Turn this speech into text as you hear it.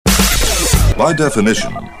By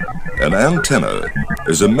definition, an antenna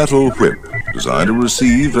is a metal whip designed to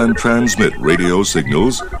receive and transmit radio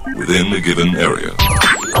signals within a given area.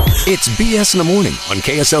 It's BS in the Morning on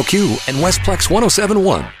KSLQ and Westplex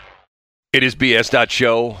 107.1. It is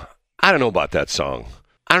BS.Show. I don't know about that song.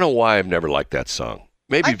 I don't know why I've never liked that song.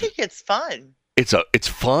 Maybe I think it's fun. It's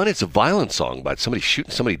fun. It's a violent song about somebody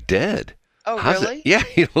shooting somebody dead. Oh, How's really? it? Yeah,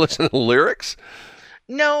 you don't listen to the lyrics?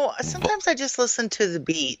 No, sometimes I just listen to the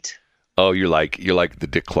beat. Oh, you're like the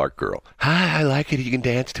Dick Clark girl. Hi, I like it. You can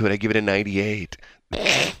dance to it. I give it a 98.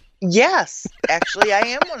 Yes, actually, I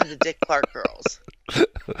am one of the Dick Clark girls.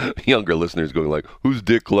 Younger listeners going like, who's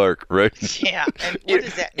Dick Clark, right? Yeah, and what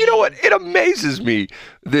does that mean? You know what? It amazes me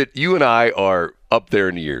that you and I are up there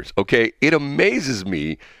in years, okay? It amazes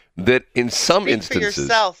me that in some Speak instances... for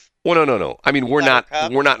yourself. Well, no. I mean, we're not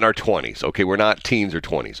Buttercup. in our 20s, okay? We're not teens or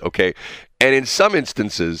 20s, okay? And in some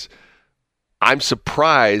instances, I'm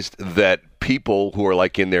surprised that people who are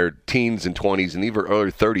like in their teens and 20s and even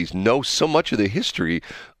early 30s know so much of the history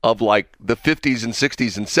of like the 50s and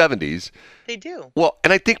 60s and 70s. They do. Well,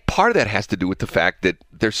 and I think part of that has to do with the fact that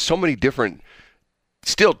there's so many different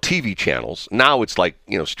still TV channels. Now it's like,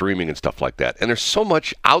 streaming and stuff like that. And there's so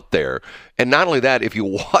much out there. And not only that, if you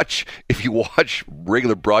watch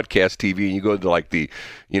regular broadcast TV and you go to like the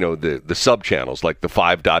sub channels, like the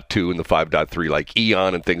 5.2 and the 5.3, like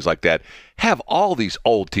Eon and things like that, have all these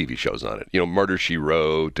old TV shows on it. Murder, She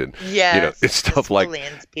Wrote, and it's stuff like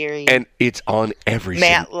Lansbury. And it's on every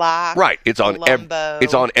Matlock. Right. It's on Columbo.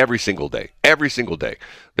 it's on every single day. Every single day.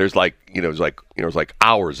 There's like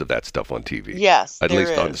hours of that stuff on TV. Yes, at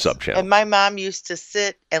least there on the is. sub channel. And my mom used to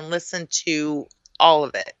sit and listen to all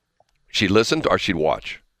of it. She listened or she'd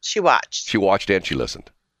watch? She watched. She watched and she listened.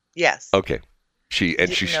 Yes. Okay. She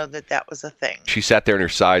know that was a thing. She sat there in her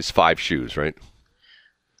size 5 shoes, right?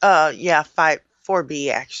 Yeah, 4B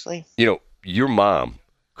actually. Your mom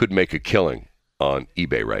could make a killing on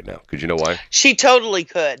eBay right now. Because you know why? She totally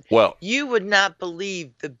could. Well, you would not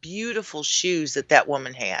believe the beautiful shoes that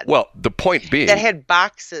woman had. Well, the point being that had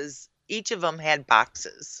boxes. Each of them had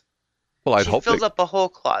boxes. Well, I'd hope she filled up a whole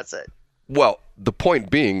closet. Well, the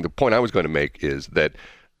point I was going to make is that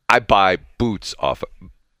I buy boots off of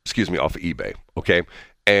eBay, okay?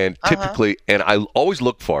 And typically, and I always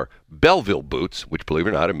look for Belleville boots, which, believe it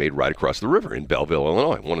or not, are made right across the river in Belleville,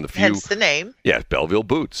 Illinois. One of the few. Hence the name. Yeah, Belleville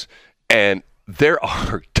boots. And there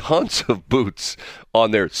are tons of boots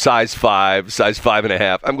on their size 5, size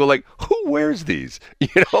 5.5. I'm going like, who wears these?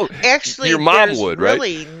 Actually, your mom would, right?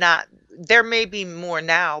 Really not. There may be more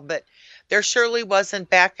now, but there surely wasn't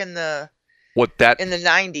back in the in the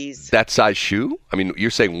 90s. That size shoe? I mean,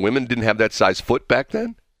 you're saying women didn't have that size foot back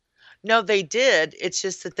then? No, they did. It's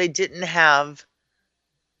just that they didn't have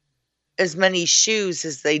as many shoes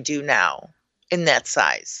as they do now in that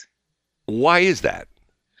size. Why is that?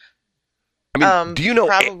 I mean, do you know?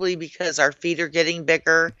 Probably because our feet are getting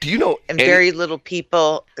bigger. Do you know? And very little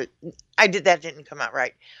people. That didn't come out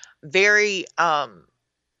right. Very.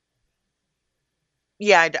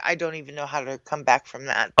 Yeah, I don't even know how to come back from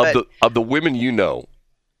that. But Of the women you know,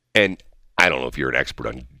 and I don't know if you're an expert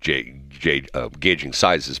on gauging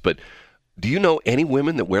sizes, but do you know any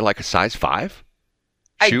women that wear like a size 5?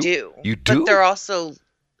 I do. You do? But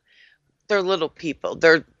they're little people.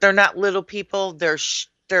 They're not little people. They're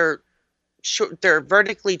short, they're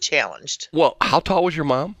vertically challenged. Well, how tall was your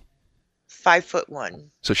mom? 5'1".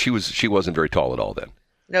 So she wasn't very tall at all then.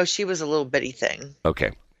 No, she was a little bitty thing.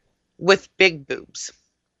 Okay. With big boobs.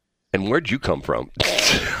 And where'd you come from?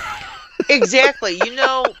 Exactly.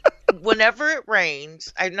 Whenever it rained,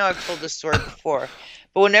 I know I've told this story before,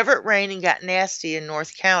 but whenever it rained and got nasty in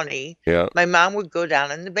North County, my mom would go down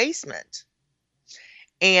in the basement.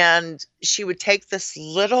 And she would take this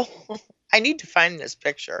little, I need to find this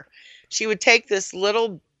picture. She would take this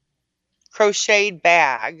little crocheted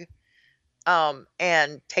bag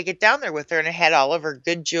and take it down there with her. And it had all of her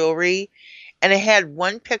good jewelry. And it had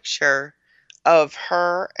one picture of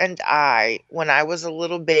her and I when I was a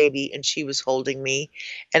little baby and she was holding me.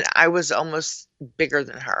 And I was almost bigger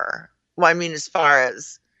than her. Well, I mean, as far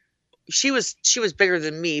as she was bigger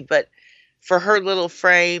than me, but for her little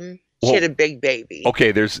frame, she had a big baby.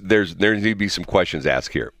 Okay, there need to be some questions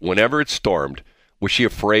asked here. Whenever it stormed, was she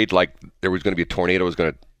afraid like there was going to be a tornado was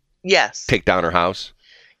going to take down her house?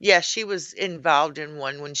 Yes, she was involved in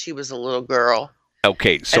one when she was a little girl.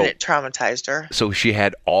 Okay, so and it traumatized her. So she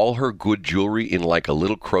had all her good jewelry in like a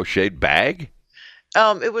little crocheted bag?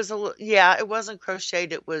 It was it wasn't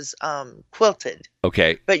crocheted, it was quilted.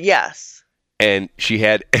 Okay. But yes. And she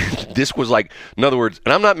had, this was like, in other words,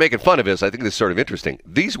 and I'm not making fun of this, I think this is sort of interesting.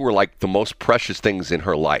 These were like the most precious things in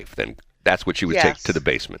her life. Then that's what she would take to the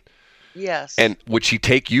basement. Yes. And would she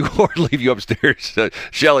take you or leave you upstairs,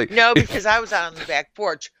 Shelley? No, because I was out on the back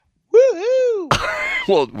porch. Woohoo!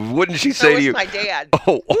 Well, wouldn't she say to you? My dad.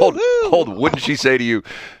 Oh, hold. Wouldn't she say to you,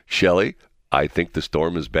 Shelley, I think the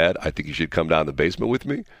storm is bad. I think you should come down the basement with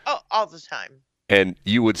me? Oh, all the time. And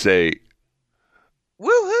you would say,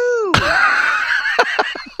 woohoo!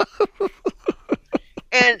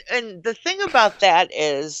 And the thing about that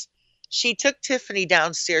is she took Tiffany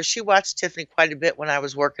downstairs. She watched Tiffany quite a bit when I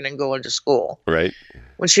was working and going to school. Right.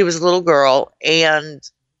 When she was a little girl, and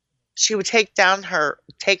she would take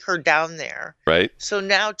her down there. Right. So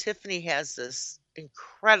now Tiffany has this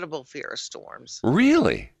incredible fear of storms.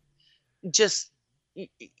 Really?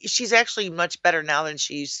 She's actually much better now than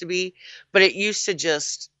she used to be, but it used to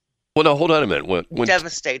just Well, no, hold on a minute. When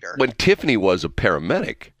devastate her. When Tiffany was a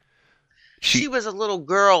paramedic, she was a little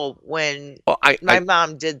girl when my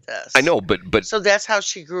mom did this. I know, but so that's how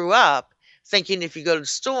she grew up, thinking if you go to the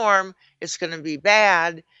storm, it's going to be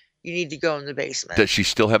bad. You need to go in the basement. Does she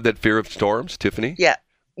still have that fear of storms, Tiffany? Yeah.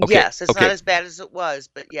 Okay. Yes, it's not as bad as it was,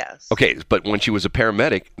 but yes. Okay, but when she was a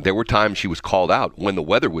paramedic, there were times she was called out when the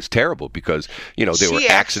weather was terrible because, there were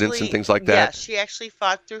accidents and things like that. Yeah, she actually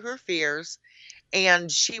fought through her fears, and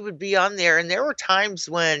she would be on there, and there were times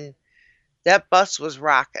when that bus was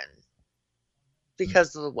rocking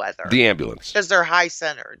because of the weather. The ambulance. Because they're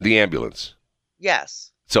high-centered. The ambulance.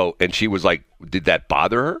 Yes. So, and she was like, did that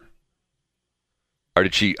bother her? Or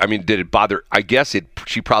did it bother? I guess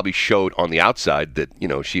she probably showed on the outside that,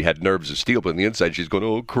 she had nerves of steel, but on the inside she's going,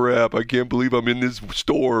 oh, crap, I can't believe I'm in this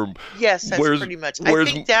storm. Yes, that's pretty much. I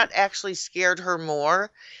think that actually scared her more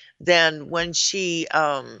than when she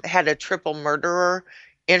had a triple murderer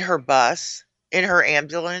in her bus, in her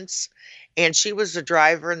ambulance, and she was the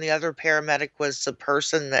driver and the other paramedic was the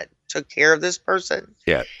person that took care of this person.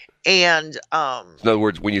 Yeah. And in other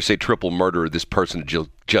words, when you say triple murder, this person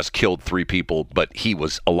just killed 3 people, but he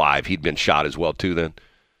was alive. He'd been shot as well, too, then?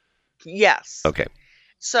 Yes. Okay.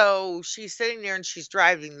 So she's sitting there and she's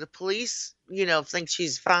driving. The police, think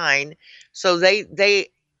she's fine. So they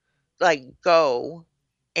like go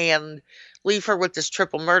and leave her with this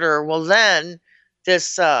triple murderer. Well, then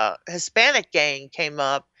this Hispanic gang came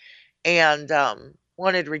up and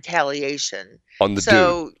wanted retaliation. On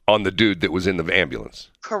the dude that was in the ambulance.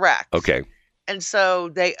 Correct. Okay. And so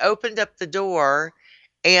they opened up the door,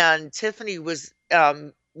 and Tiffany was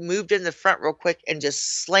moved in the front real quick and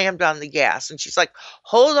just slammed on the gas. And she's like,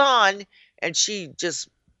 hold on. And she just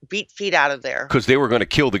beat feet out of there. Because they were going to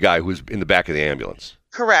kill the guy who was in the back of the ambulance.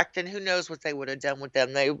 Correct. And who knows what they would have done with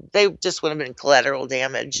them. They just would have been collateral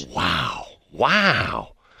damage. Wow.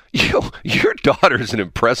 Your daughter's an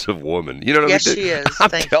impressive woman. You know what yes, I mean? Yes, she is. I'm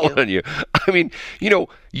Thank telling you. I mean,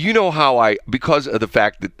 you know how because of the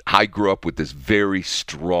fact that I grew up with this very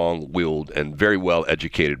strong-willed and very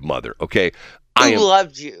well-educated mother, okay? Who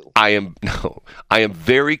loved you. I am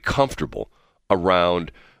very comfortable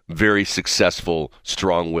around very successful,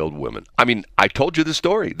 strong-willed women. I mean, I told you the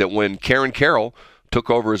story that when Karen Carroll took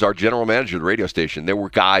over as our general manager of the radio station, there were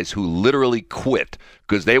guys who literally quit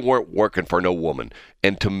because they weren't working for no woman.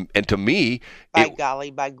 And to me, by golly,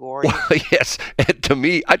 by gory. Well, yes, and to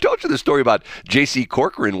me, I told you the story about J.C.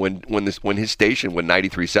 Corcoran when his station, when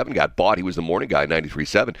 93.7 got bought. He was the morning guy at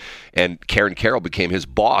 93.7, and Karen Carroll became his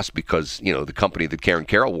boss because the company that Karen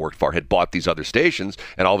Carroll worked for had bought these other stations,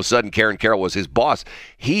 and all of a sudden Karen Carroll was his boss.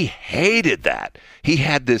 He hated that. He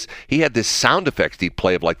had this sound effects he'd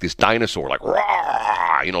play of like this dinosaur, like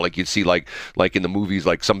rah, like you'd see like in the movies,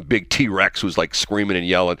 like some big T-Rex was like screaming and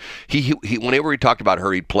yelling. He whenever he talked about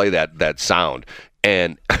her, he'd play that sound.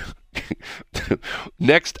 And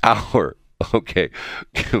next hour,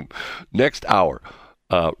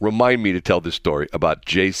 remind me to tell this story about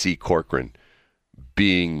J.C. Corcoran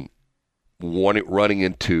running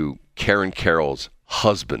into Karen Carroll's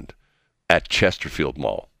husband at Chesterfield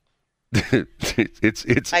Mall.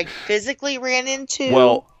 It's I physically ran into.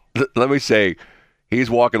 Well, let me say, he's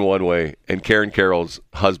walking one way and Karen Carroll's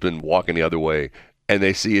husband walking the other way. And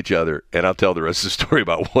they see each other, and I'll tell the rest of the story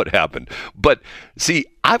about what happened. But see,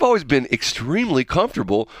 I've always been extremely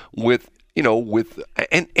comfortable with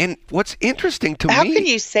and what's interesting to me. How can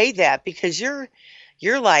you say that? Because you're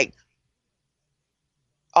like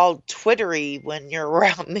all twittery when you're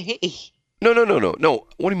around me. No.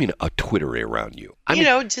 What do you mean a twittery around you? I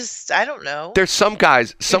don't know. There's some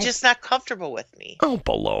guys. You're just not comfortable with me. Oh,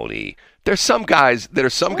 baloney. There's some guys. There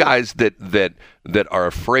are some guys that are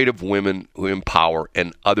afraid of women who empower,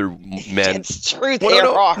 and other men. It's true. They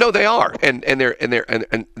are. No, they are. And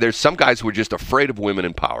there's some guys who are just afraid of women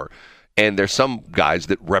in power, and there's some guys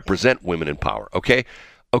that represent women in power. Okay.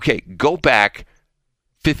 Go back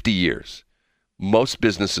 50 years. most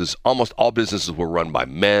businesses, almost all businesses were run by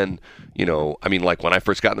men. I mean, like when I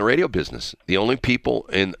first got in the radio business, the only people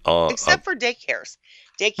in except for daycares.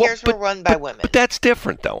 Daycares were run by women. But that's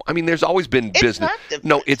different, though. I mean, there's always been business. Not different.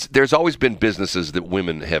 No, there's always been businesses that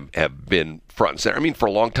women have been front and center. I mean, for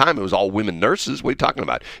a long time, it was all women nurses. What are you talking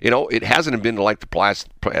about? It hasn't been like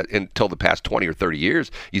until the past 20 or 30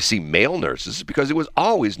 years. You see male nurses because it was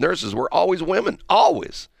always nurses were always women,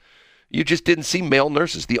 always. You just didn't see male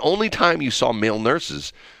nurses. The only time you saw male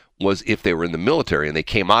nurses was if they were in the military and they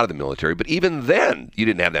came out of the military. But even then, you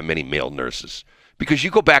didn't have that many male nurses. Because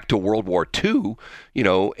you go back to World War II,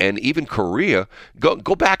 and even Korea, go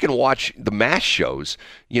back and watch the MASH shows,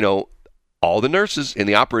 all the nurses in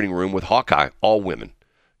the operating room with Hawkeye, all women.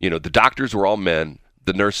 The doctors were all men,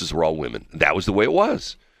 the nurses were all women. That was the way it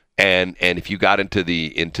was. And if you got into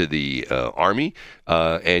the Army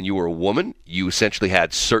and you were a woman, you essentially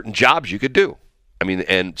had certain jobs you could do. I mean,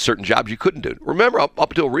 and certain jobs you couldn't do. Remember, up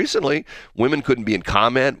until recently, women couldn't be in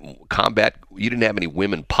combat. You didn't have any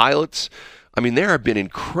women pilots. I mean, there have been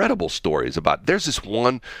incredible stories about. There's this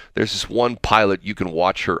one pilot. You can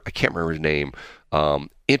watch her. I can't remember his name.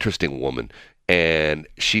 Interesting woman, and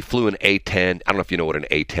she flew an A-10. I don't know if you know what an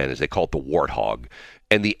A-10 is. They call it the Warthog,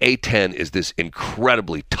 and the A-10 is this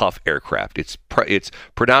incredibly tough aircraft. It's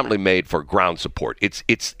predominantly made for ground support. It's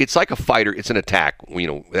like a fighter. It's an attack.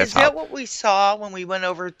 Is that what we saw when we went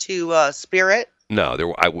over to Spirit? No, there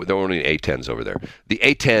were only A-10s over there. The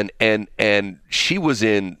A-10, and she was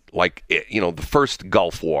in the first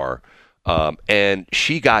Gulf War, and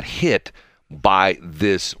she got hit by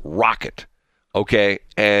this rocket. Okay,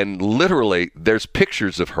 and literally, there's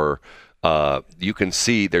pictures of her. You can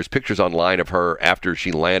see there's pictures online of her after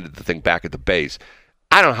she landed the thing back at the base.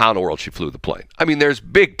 I don't know how in the world she flew the plane. I mean, there's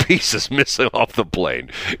big pieces missing off the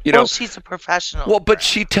plane. Well, she's a professional. Well, but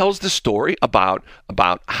she tells the story about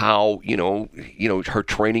how her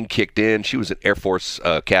training kicked in. She was an Air Force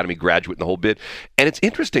Academy graduate and the whole bit. And it's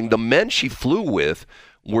interesting. The men she flew with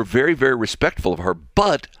were very, very respectful of her,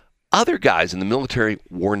 but other guys in the military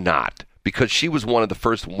were not, because she was one of the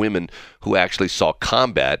first women who actually saw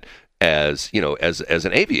combat as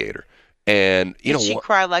an aviator. And did she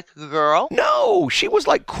cry like a girl? No, she was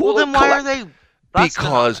like cool. Well, then why are they busting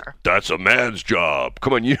because on her? That's a man's job.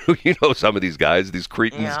 Come on, you know some of these guys, these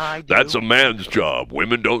cretins. Yeah, I do. That's a man's job.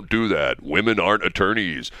 Women don't do that. Women aren't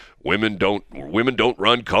attorneys. Women don't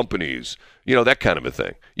run companies. That kind of a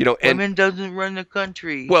thing. And women doesn't run the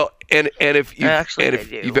country. Well, and if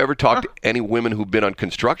you've ever talked to any women who've been on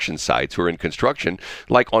construction sites, who are in construction,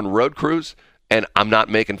 like on road crews. And I'm not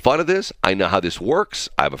making fun of this. I know how this works.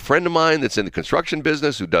 I have a friend of mine that's in the construction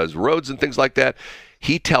business who does roads and things like that.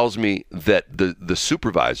 He tells me that the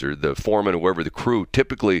supervisor, the foreman, or whoever, the crew,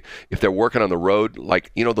 typically, if they're working on the road,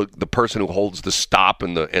 like, the person who holds the stop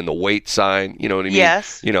and the wait sign, you know what I mean?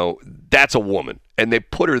 Yes. That's a woman. And they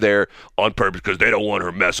put her there on purpose because they don't want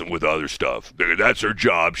her messing with other stuff. That's her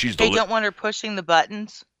job. They don't want her pushing the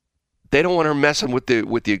buttons? They don't want her messing with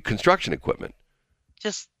the construction equipment.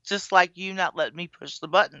 Just like you not letting me push the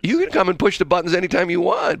buttons. You can come and push the buttons anytime you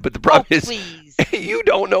want, but the problem is you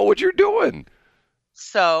don't know what you're doing.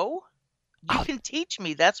 So you can teach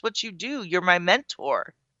me. That's what you do. You're my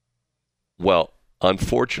mentor. Well,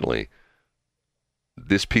 unfortunately,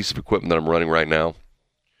 this piece of equipment that I'm running right now,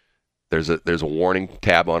 there's a warning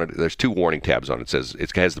tab on it. There's two warning tabs on it.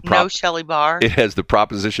 It has the no Shelley bar. It has the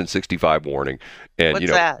Proposition 65 warning, and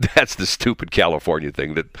what's that? That's the stupid California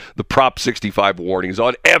thing, that the Prop 65 warning is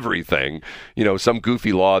on everything. Some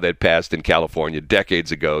goofy law that passed in California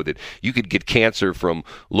decades ago that you could get cancer from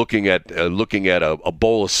looking at a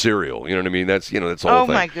bowl of cereal. You know what I mean? That's that's the whole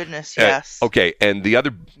thing. Oh my goodness, yes. Okay, and the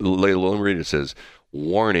other little reader says,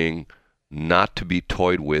 warning, not to be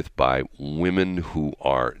toyed with by women who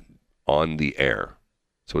are on the air.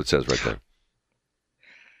 So it says right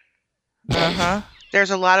there. There's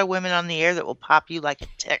a lot of women on the air that will pop you like a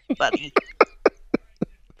tick, buddy.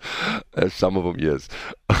 Some of them, yes.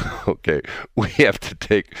 Okay, we have to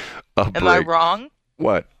take a break. Am I wrong?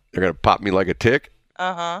 What? They're going to pop me like a tick?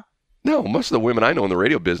 No, most of the women I know in the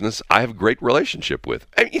radio business, I have a great relationship with.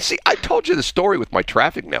 I mean, you see, I told you the story with my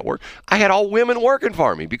traffic network. I had all women working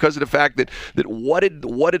for me because of the fact that what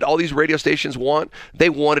did all these radio stations want? They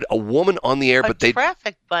wanted a woman on the air, but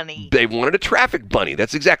traffic bunny. They wanted a traffic bunny.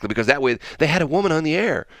 That's exactly, because that way they had a woman on the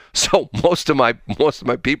air. So most of my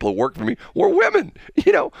people who worked for me were women,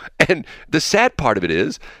 And the sad part of it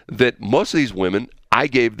is that most of these women,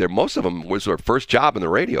 most of them was their first job in the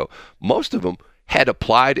radio. Most of them had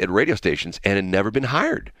applied at radio stations and had never been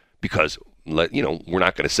hired because, we're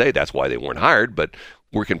not going to say that's why they weren't hired, but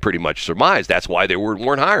we can pretty much surmise that's why they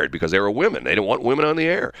weren't hired, because they were women. They didn't want women on the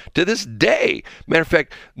air. To this day, matter of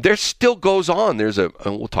fact, there still goes on.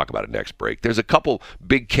 We'll talk about it next break. There's a couple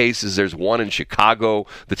big cases. There's one in Chicago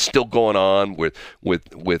that's still going on with.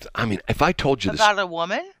 I mean, if I told you about a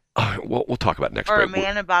woman. We'll talk about it next or break. Or a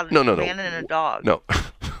man about a man and a dog. No.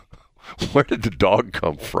 Where did the dog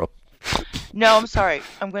come from? No, I'm sorry.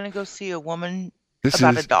 I'm going to go see a woman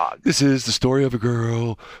about a dog. This is the story of a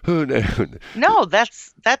girl. No,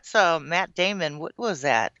 that's Matt Damon. What was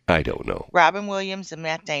that? I don't know. Robin Williams and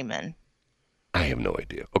Matt Damon. I have no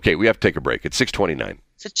idea. Okay, we have to take a break. It's 6:29.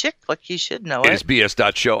 It's a chick flick. You should know it. It is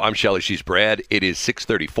BS.Show. I'm Shelly. She's Brad. It is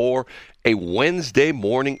 6:34. A Wednesday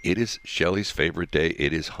morning. It is Shelly's favorite day.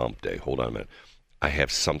 It is hump day. Hold on a minute. I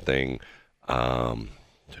have something.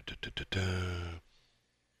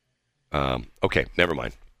 Okay, never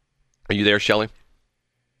mind. Are you there, Shelly?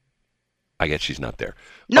 I guess she's not there.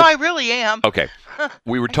 No, I really am. Okay.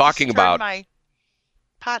 We were talking about my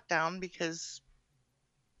pot down because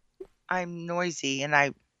I'm noisy and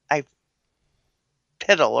I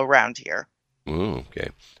piddle around here. Okay.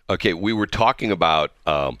 Okay, we were talking about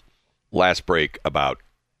last break about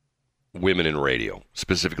women in radio,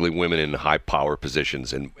 specifically women in high power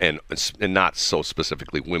positions and not so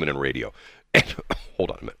specifically women in radio. And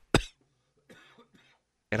hold on a minute.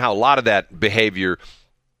 And how a lot of that behavior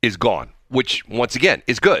is gone, which, once again,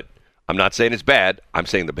 is good. I'm not saying it's bad. I'm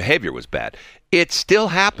saying the behavior was bad. It still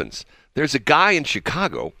happens. There's a guy in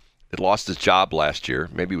Chicago that lost his job last year,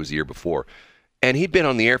 maybe it was the year before, and he'd been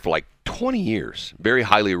on the air for like 20 years, very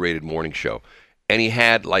highly rated morning show, and he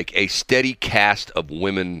had like a steady cast of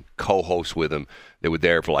women co-hosts with him that were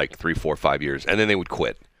there for like 3, 4, 5 years, and then they would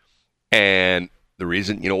quit. And the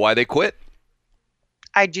reason, you know why they quit?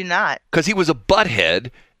 I do not. Because he was a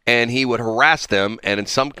butthead, and he would harass them, and at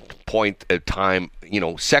some point in time,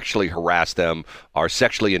 sexually harass them, or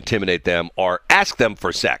sexually intimidate them, or ask them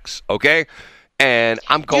for sex, okay? And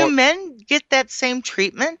I'm going... Do men get that same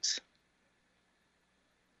treatment?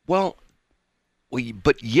 Well,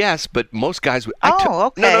 yes, but most guys...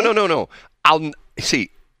 Okay. No. I'll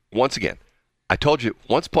see, once again, I told you,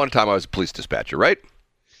 once upon a time I was a police dispatcher, right?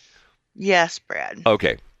 Yes, Brad.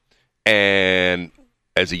 Okay. And...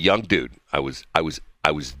 as a young dude, I was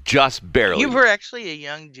just barely. You were actually a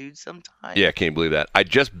young dude sometime. Yeah, can you believe that? I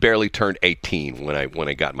just barely turned 18 when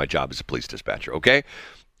I got my job as a police dispatcher. Okay,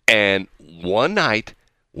 and one night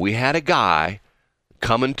we had a guy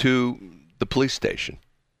coming to the police station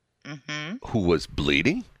who was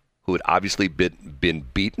bleeding, who had obviously been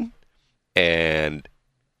beaten, and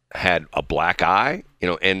had a black eye.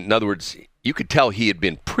 And in other words, you could tell he had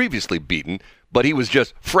been previously beaten. But he was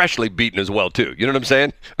just freshly beaten as well, too. You know what I'm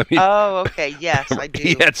saying? I mean, oh, okay. Yes, I do.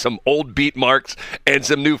 He had some old beat marks and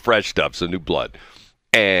some new fresh stuff, some new blood.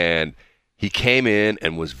 And he came in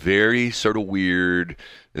and was very sort of weird.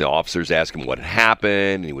 The officers asked him what had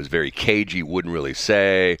happened. And he was very cagey, wouldn't really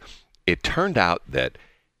say. It turned out that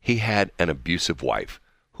he had an abusive wife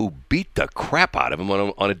who beat the crap out of him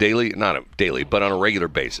on a daily, not a daily, but on a regular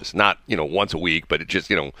basis. Not, once a week, but it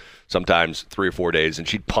just, sometimes 3 or 4 days, and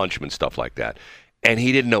she'd punch him and stuff like that. And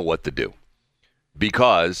he didn't know what to do.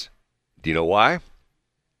 Because, do you know why?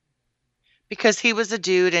 Because he was a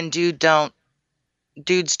dude, and dudes don't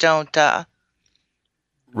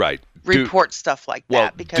right. report stuff like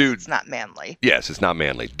that because it's not manly. Yes, it's not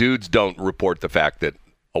manly. Dudes don't report the fact that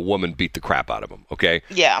a woman beat the crap out of them, okay?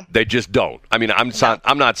 Yeah. They just don't. I mean, I'm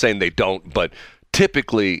not saying they don't, but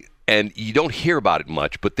typically, and you don't hear about it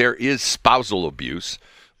much, but there is spousal abuse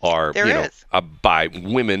or by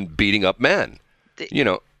women beating up men.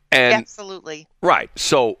 And absolutely. Right.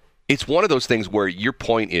 So it's one of those things where your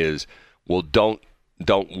point is, well, don't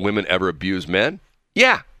women ever abuse men?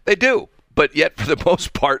 Yeah, they do. But yet, for the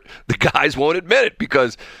most part, the guys won't admit it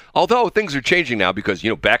because, although things are changing now, because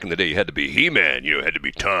back in the day you had to be He-Man, you had to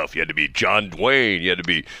be tough, you had to be John Wayne, you had to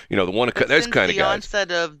be, the one of those kind of guys. The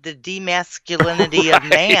onset of the demasculinity of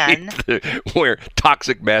man, where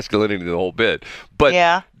toxic masculinity, the whole bit.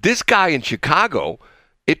 But this guy in Chicago,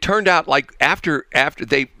 it turned out like after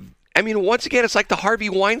they. I mean, once again, it's like the Harvey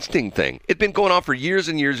Weinstein thing. It'd been going on for years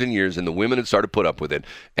and years and years, and the women had started to put up with it.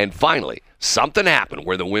 And finally, something happened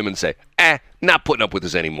where the women say, not putting up with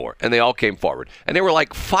this anymore. And they all came forward. And there were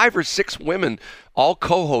like 5 or 6 women, all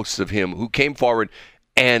co-hosts of him, who came forward,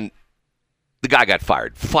 and the guy got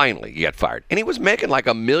fired. Finally, he got fired. And he was making like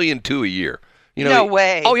 $1.2 million a year. No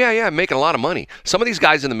way. Oh, yeah, making a lot of money. Some of these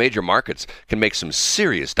guys in the major markets can make some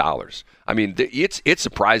serious dollars. I mean, it's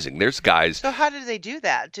surprising. There's guys. So how do they do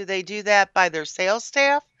that? Do they do that by their sales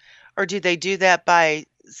staff, or do they do that by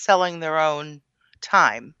selling their own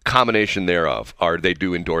time. Combination thereof, or they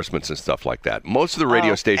do endorsements and stuff like that. Most of the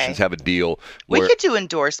radio stations have a deal where we could do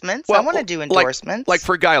endorsements. I want to do endorsements. Like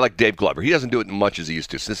for a guy like Dave Glover, he doesn't do it much as he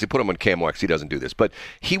used to. Since they put him on Camo X, he doesn't do this. But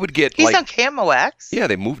he would get He's on Camo X? Yeah,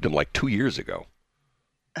 they moved him like 2 years ago.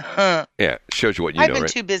 Huh. Yeah, shows you what you I've know, been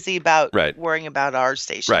right? too busy about worrying about our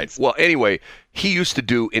stations. Right. Well, anyway, he used to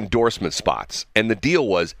do endorsement spots. And the deal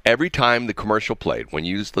was every time the commercial played, when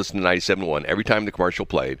you listen to 97.1, every time the commercial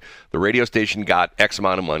played, the radio station got X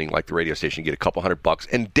amount of money, like the radio station get a couple $100,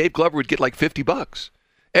 and Dave Glover would get like $50.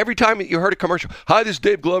 Every time you heard a commercial, hi, this is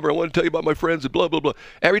Dave Glover, I want to tell you about my friends, and blah, blah, blah.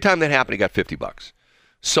 Every time that happened, he got $50.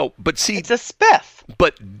 So, but see. It's a spiff.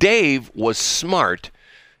 But Dave was smart.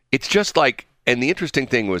 It's just like, and the interesting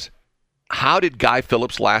thing was, how did Guy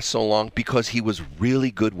Phillips last so long? Because he was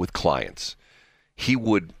really good with clients. He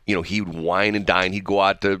would, he would wine and dine. He'd go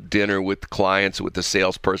out to dinner with clients, with the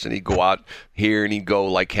salesperson. He'd go out here and he'd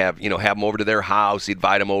go have them over to their house. He'd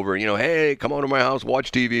invite them over, hey, come over to my house,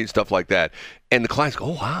 watch TV and stuff like that. And the clients go,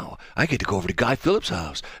 oh, wow, I get to go over to Guy Phillips'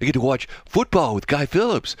 house. I get to watch football with Guy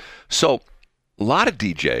Phillips. So a lot of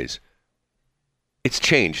DJs, it's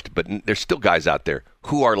changed, but there's still guys out there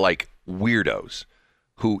who are like weirdos.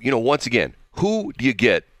 Who, once again, who do you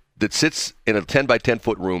get that sits in a 10 by 10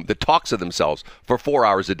 foot room that talks to themselves for 4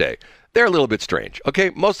 hours a day? They're a little bit strange, okay?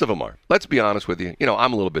 Most of them are. Let's be honest with you.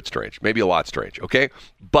 I'm a little bit strange, maybe a lot strange, okay?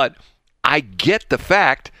 But I get the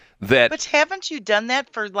fact that... But haven't you done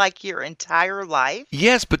that for like your entire life?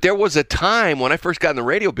 Yes, but there was a time when I first got in the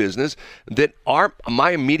radio business that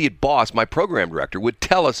my immediate boss, my program director, would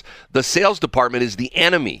tell us the sales department is the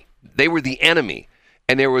enemy. They were the enemy.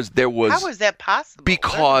 And there was. How is that possible?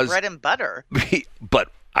 Because bread and butter. But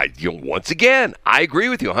once again, I agree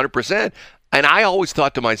with you 100%. And I always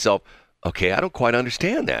thought to myself, okay, I don't quite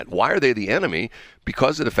understand that. Why are they the enemy?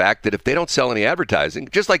 Because of the fact that if they don't sell any advertising,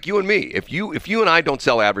 just like you and me, if you and I don't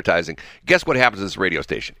sell advertising, guess what happens to this radio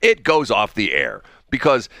station? It goes off the air.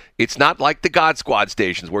 Because it's not like the God Squad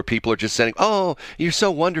stations where people are just saying, oh, you're so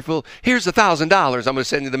wonderful. Here's $1,000. I'm going to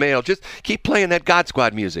send you the mail. Just keep playing that God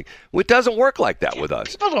Squad music. Well, it doesn't work like that with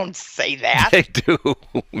us. People don't say that. They do.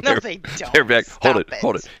 No, they don't. They're back. Stop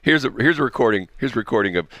Hold it. Here's a recording. Here's a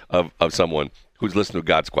recording of someone who's listening to a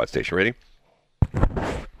God Squad station. Ready?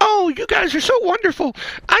 Oh, you guys are so wonderful.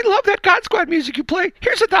 I love that God Squad music you play.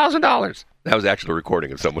 Here's $1,000. That was actually a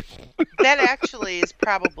recording of someone. That actually is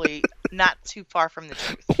probably not too far from the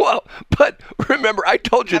truth. Well, but remember, I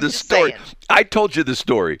told you the story. Saying. I told you the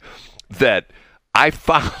story that I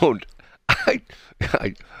found. I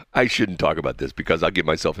shouldn't talk about this because I'll get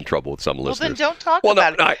myself in trouble with some listeners. Well, then don't talk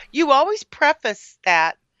about it. You always preface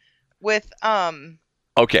that with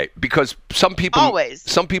Okay, because some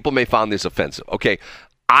people may find this offensive. Okay,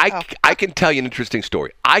 I can tell you an interesting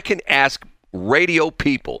story. I can ask radio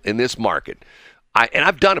people in this market, and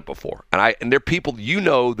I've done it before, and there are people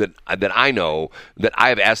that I know that I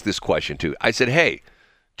have asked this question to. I said, "Hey,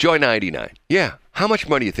 Joy 99, yeah, how much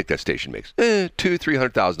money do you think that station makes?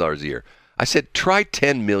 $200,000-$300,000 a year." I said, "Try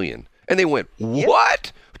 $10 million," and they went,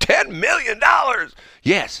 "What? $10 million?"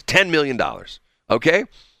 Yes, $10 million. Okay,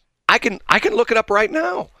 I can look it up right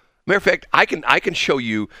now. Matter of fact, I can show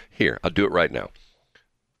you here. I'll do it right now.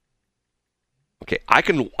 Okay, I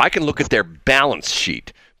can look at their balance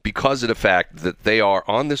sheet because of the fact that they are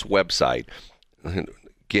on this website.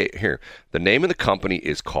 Here, the name of the company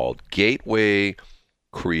is called Gateway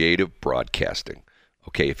Creative Broadcasting.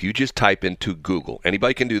 Okay, if you just type into Google,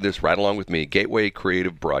 anybody can do this right along with me, Gateway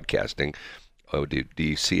Creative Broadcasting,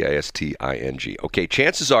 DCISTING. Okay,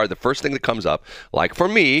 chances are the first thing that comes up, like for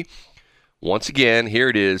me, once again, here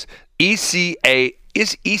it is, ECAF,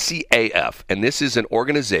 and this is an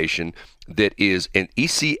organization that is in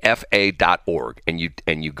ecfa.org, and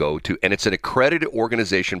you go to, and it's an accredited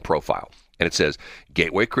organization profile, and it says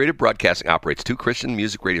Gateway Creative Broadcasting operates 2 Christian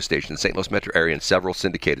music radio stations in the St. Louis metro area and several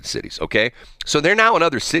syndicated cities. Okay, so they're now in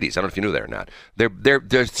other cities. I don't know if you knew that or not. They're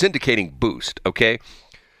syndicating Boost. Okay,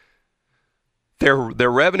 their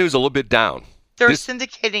revenue's a little bit down. They're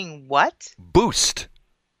syndicating what? Boost.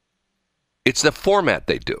 It's the format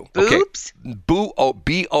they do. Boobs? Okay.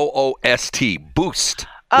 B-O-O-S-T. Boost.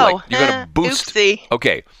 Oh, like you're going to boost. Oopsie.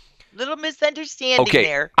 Okay. Little misunderstanding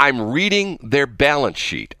there. I'm reading their balance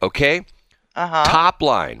sheet, okay? Uh-huh. Top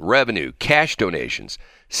line, revenue, cash donations,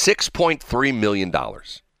 $6.3 million.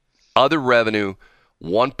 Other revenue,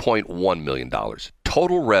 $1.1 million.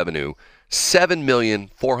 Total revenue,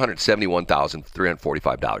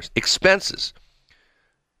 $7,471,345. Expenses,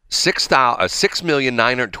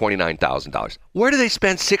 $6,929,000. Where do they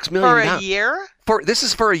spend $6 million for a year? This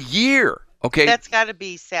is for a year. Okay, that's got to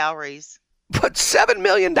be salaries. But $7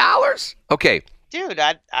 million. Okay, Dude,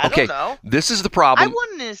 I Okay, don't know. this is the I problem.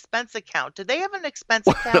 want an expense account. Do they have an expense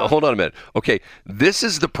account? Hold on a minute. Okay, this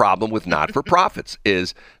is the problem with not-for-profits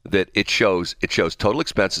is that it shows total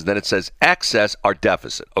expenses, then it says excess or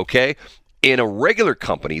deficit, okay? In a regular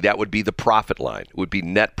company, that would be the profit line. It would be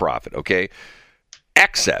net profit, okay?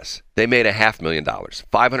 Excess, they made $500,000,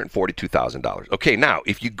 $542,000. Okay, now,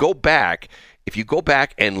 if you go back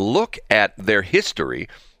and look at their history,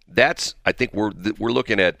 I think we're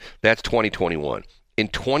looking at, that's 2021. In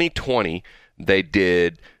 2020, they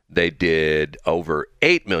did over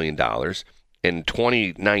 $8 million. In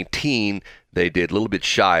 2019, they did a little bit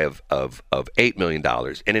shy of $8 million.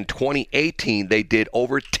 And in 2018, they did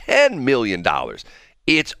over $10 million.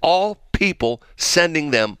 It's all people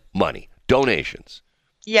sending them money, donations.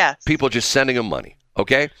 Yes. People just sending them money,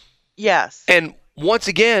 okay? Yes. And once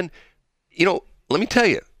again, let me tell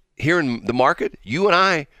you, here in the market, you and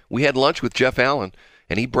I, we had lunch with Jeff Allen,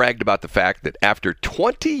 and he bragged about the fact that after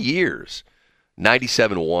 20 years,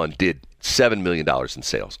 97.1 did $7 million in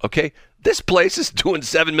sales. Okay? This place is doing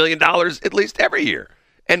 $7 million at least every year.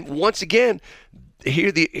 And once again,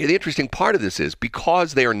 here the interesting part of this is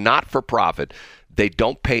because they are not for profit, they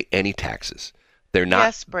don't pay any taxes. They're not.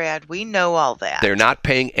 Yes, Brad, we know all that. They're not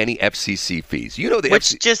paying any FCC fees.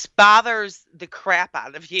 Which just bothers the crap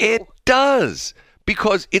out of you. It does.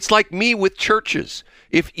 Because it's like me with churches.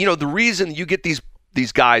 If the reason you get these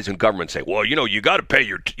guys in government say, well, you got to pay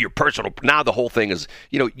your personal. Now the whole thing is,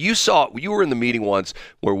 you were in the meeting once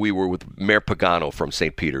where we were with Mayor Pagano from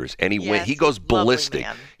St. Peter's, and he goes ballistic.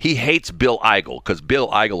 He hates Bill Eigel because Bill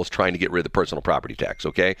Eigel is trying to get rid of the personal property tax.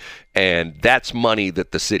 Okay, and that's money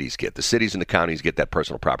that the cities get. The cities and the counties get that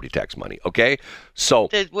personal property tax money. Okay, so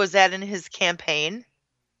was that in his campaign?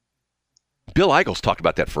 Bill Eigel's talked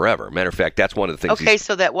about that forever. Matter of fact, that's one of the things. Okay,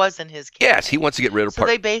 so that was in his campaign. Yes, he wants to get rid of. So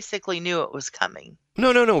they basically knew it was coming.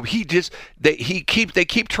 No. They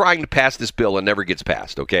keep trying to pass this bill and never gets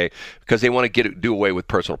passed. Okay, because they want to do away with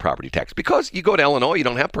personal property tax. Because you go to Illinois, you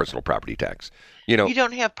don't have personal property tax. You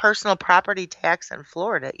don't have personal property tax in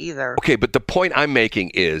Florida either. Okay, but the point I'm making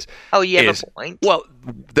is. Oh, you have a point. Well,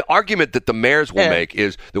 the argument that the mayors will make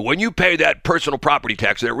is that when you pay that personal property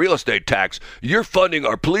tax, that real estate tax, you're funding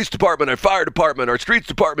our police department, our fire department, our streets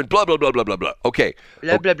department, blah blah blah blah blah blah. Okay.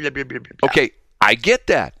 Blah blah blah blah blah blah. Okay, I get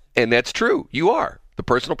that, and that's true. You are the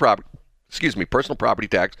personal property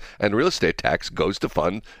tax and real estate tax goes to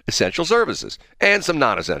fund essential services and some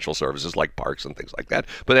non-essential services like parks and things like that.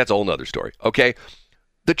 But that's a whole nother story. Okay,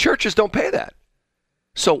 the churches don't pay that.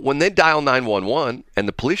 So when they dial 911 and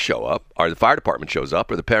the police show up, or the fire department shows up,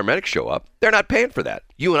 or the paramedics show up, they're not paying for that.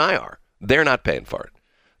 You and I are. They're not paying for it.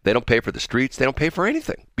 They don't pay for the streets. They don't pay for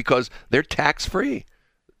anything because they're tax-free.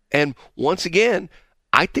 And once again,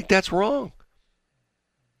 I think that's wrong.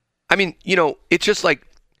 I mean, it's just like,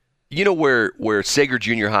 where Sager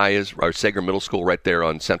Junior High is, or Sager Middle School right there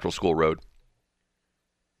on Central School Road?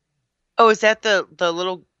 Oh, is that the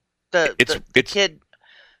kid?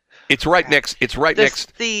 It's right next. It's right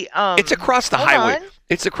next. It's across the highway.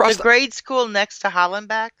 It's across the grade school next to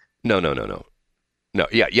Hollenbeck. No. No,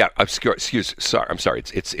 yeah. Sorry, I'm sorry.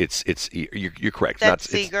 It's. You're correct. That's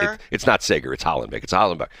Seeger. It's not Sager. It's Hollenbeck. It's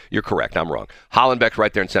Hollenbeck. You're correct. I'm wrong. Hollenbeck's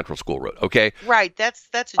right there in Central School Road. Okay. Right. That's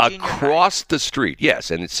a junior across high. The street. Yes,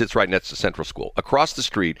 and it sits right next to Central School. Across the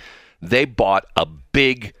street, they bought a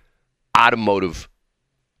big automotive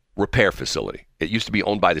repair facility. It used to be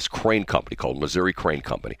owned by this crane company called Missouri Crane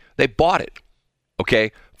Company. They bought it.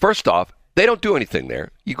 Okay. First off, they don't do anything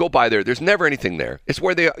there. You go by there. There's never anything there. It's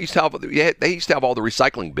where they used to have all the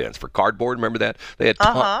recycling bins for cardboard. Remember that? They had.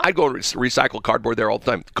 I'd go recycle cardboard there all the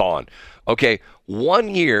time. Gone. Okay.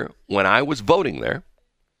 One year when I was voting there,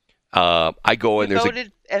 I go in. You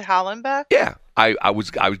voted at Hollenbeck? Yeah. I was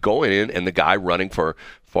going in, and the guy running for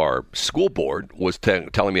school board was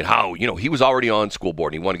telling me how, he was already on school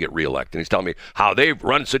board and he wanted to get reelected. And he's telling me how they've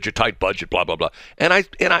run such a tight budget, blah, blah, blah. And I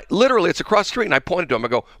literally, it's across the street, and I pointed to him. I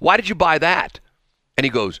go, why did you buy that? And he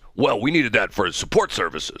goes, well, we needed that for support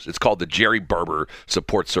services. It's called the Jerry Berber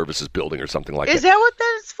Support Services Building or something like that. Is that what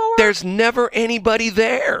that is for? There's never anybody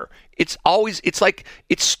there. It's like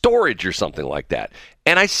it's storage or something like that.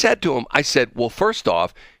 And I said to him, well, first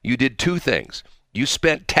off, you did two things. You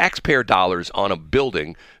spent taxpayer dollars on a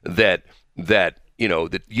building that you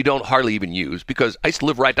don't hardly even use, because I used to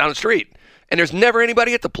live right down the street. And there's never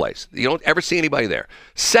anybody at the place. You don't ever see anybody there.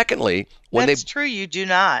 Secondly, That's true, you do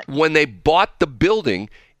not. When they bought the building,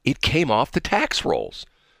 it came off the tax rolls.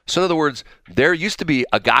 So in other words, there used to be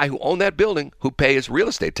a guy who owned that building who pays real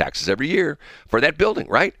estate taxes every year for that building,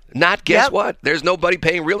 right? Guess what? There's nobody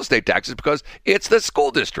paying real estate taxes because it's the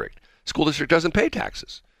school district. School district doesn't pay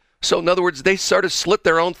taxes. So in other words, they sort of slit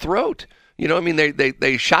their own throat. You know, I mean,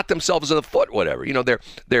 they shot themselves in the foot, whatever. You know, they're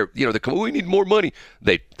we need more money.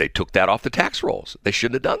 They took that off the tax rolls. They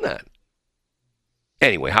shouldn't have done that.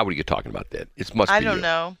 Anyway, how were you talking about that? It must be you. I don't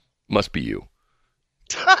know. Must be you.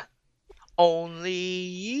 Only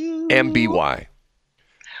you. MBY.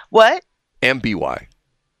 What? MBY.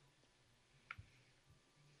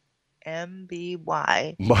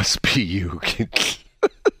 MBY. Must be you.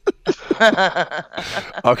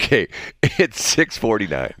 Okay, it's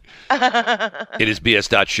 6:49. It is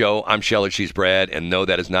BS.Show. I'm Shelley. She's Brad. And no,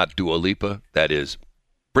 that is not Dua Lipa. That is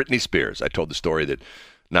Britney Spears. I told the story that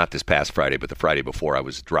not this past Friday, but the Friday before I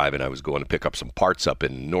was driving. I was going to pick up some parts up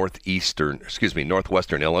in northwestern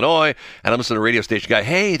Illinois. And I'm listening to a radio station guy,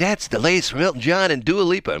 hey, that's the latest from Elton John and Dua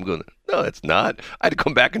Lipa. I'm going, no, it's not. I had to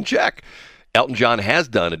come back and check. Elton John has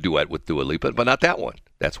done a duet with Dua Lipa, but not that one.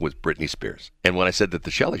 That's with Britney Spears. And when I said that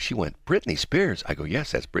to Shelley, she went, Britney Spears? I go,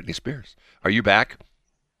 yes, that's Britney Spears. Are you back?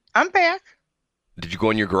 I'm back. Did you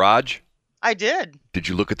go in your garage? I did. Did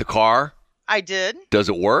you look at the car? I did. Does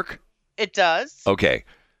it work? It does. Okay.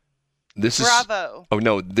 Bravo. Oh,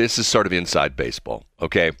 no, this is sort of inside baseball,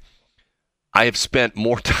 okay? I have spent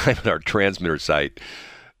more time at our transmitter site.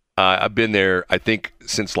 I've been there, I think,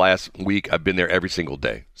 since last week. I've been there every single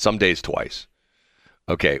day, some days twice.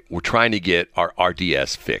 Okay, we're trying to get our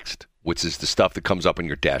RDS fixed, which is the stuff that comes up on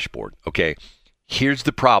your dashboard, okay? Here's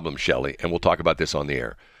the problem, Shelley, and we'll talk about this on the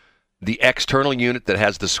air. The external unit that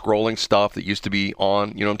has the scrolling stuff that used to be on,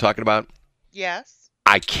 you know what I'm talking about? Yes.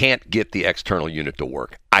 I can't get the external unit to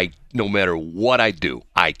work. No matter what I do,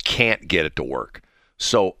 I can't get it to work.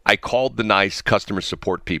 So I called the nice customer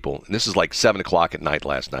support people, and this is like 7 o'clock at night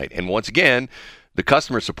last night. And once again, the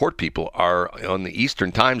customer support people are on the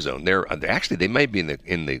Eastern time zone. They may be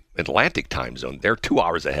in the Atlantic time zone. They're 2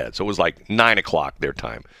 hours ahead. So it was like 9 o'clock their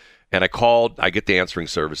time. And I called, I get the answering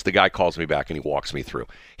service. The guy calls me back and he walks me through.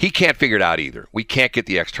 He can't figure it out either. We can't get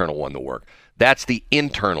the external one to work. That's the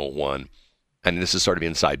internal one. And this is sort of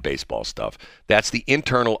inside baseball stuff. That's the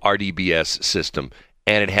internal RDBS system,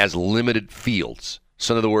 and it has limited fields.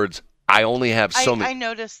 So in other words, I only have so many. I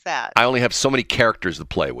noticed that. I only have so many characters to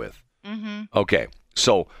play with. Mm-hmm. Okay,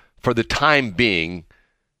 so for the time being,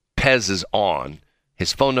 Pez is on.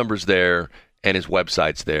 His phone number's there, and his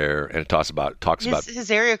website's there, and it talks about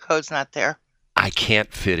his area code's not there. I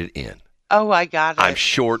can't fit it in. Oh, I got it. I'm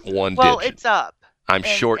short one digit. Well, it's up. I'm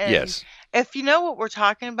short. Yes. If you know what we're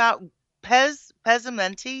talking about. Josh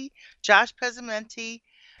Pezzamenti,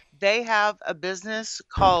 they have a business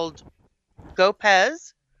called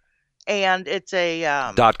GoPez, and it's a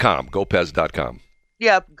 .com, GoPez.com.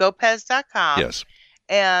 Yeah, GoPez.com. Yes.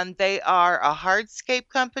 And they are a hardscape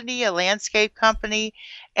company, a landscape company,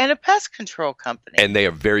 and a pest control company. And they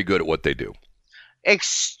are very good at what they do.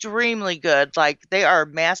 Extremely good. Like, they are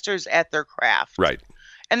masters at their craft. Right.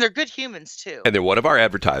 And they're good humans, too. And they're one of our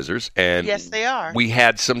advertisers. And yes, they are. We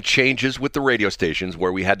had some changes with the radio stations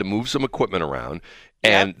where we had to move some equipment around.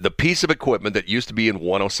 And the piece of equipment that used to be in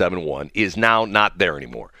 107.1 is now not there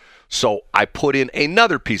anymore. So I put in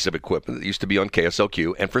another piece of equipment that used to be on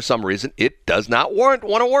KSLQ. And for some reason, it does not want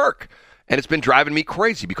to work. And it's been driving me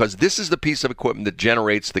crazy because this is the piece of equipment that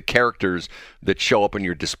generates the characters that show up on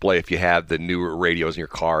your display. If you have the newer radios in your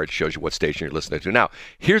car, it shows you what station you're listening to. Now,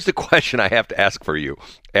 here's the question I have to ask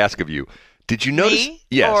of you. Did you notice? Me?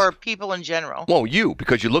 Yes. Or people in general? Well, you,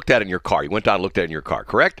 because you looked at it in your car. You went down and looked at it in your car,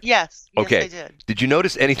 correct? Yes. Okay. Yes, I did. Did you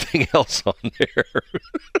notice anything else on there?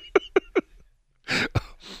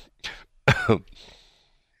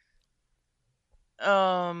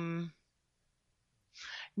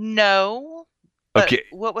 No. But okay.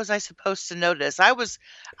 What was I supposed to notice? I was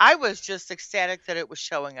just ecstatic that it was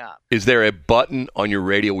showing up. Is there a button on your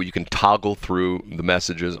radio where you can toggle through the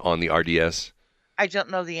messages on the RDS? I don't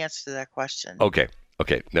know the answer to that question. Okay,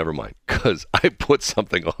 never mind. Because I put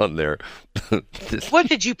something on there. What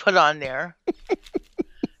did you put on there?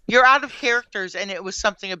 You're out of characters, and it was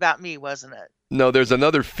something about me, wasn't it? No, there's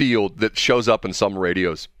another field that shows up in some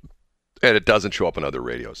radios, and it doesn't show up in other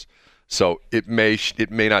radios. So it may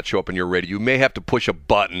not show up in your radio. You may have to push a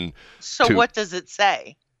button. So what does it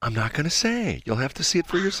say? I'm not going to say. You'll have to see it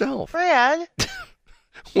for yourself. Brad,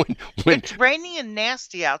 when it's raining and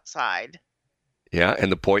nasty outside. Yeah,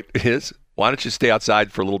 and the point is, why don't you stay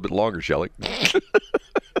outside for a little bit longer, Shelley?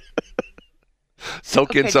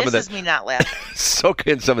 Soak in some of that. This is me not laughing. Soak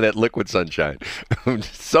in some of that liquid sunshine.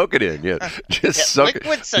 Soak it in, yeah. Just soak it.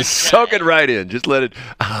 Sunshine. Soak it right in. Just let it.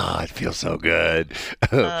 It feels so good.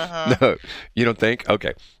 No, you don't think?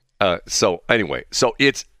 Okay. So anyway,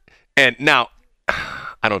 and now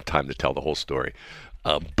I don't have time to tell the whole story,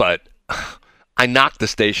 but I knocked the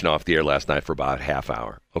station off the air last night for about a half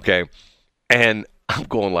hour. Okay, and I'm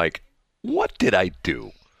going like, what did I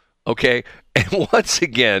do? Okay. And once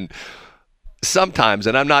again, sometimes,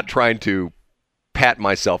 and I'm not trying to pat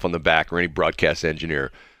myself on the back or any broadcast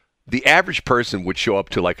engineer, the average person would show up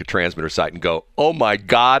to like a transmitter site and go, oh my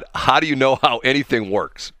God, how do you know how anything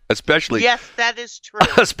works? Especially, yes, that is true.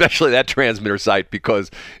 Especially that transmitter site,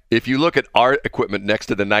 because if you look at our equipment next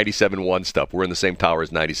to the 97.1 stuff, we're in the same tower as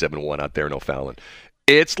 97.1 out there in O'Fallon.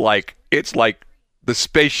 It's like the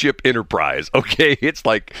spaceship Enterprise. Okay, it's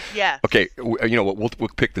like, yes. Okay, you know what? We'll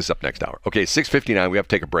pick this up next hour. Okay, 6:59. We have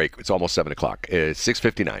to take a break. It's almost 7:00. It's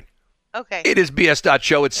 6:59. Okay. It is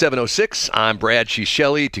BS.Show at 7:06. I'm Brad. She's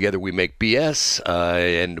Shelley. Together we make BS.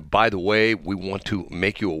 And by the way, we want to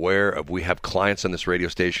make you aware of, we have clients on this radio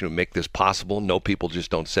station who make this possible. No, people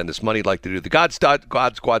just don't send us money like they do the God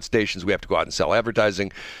Squad stations. We have to go out and sell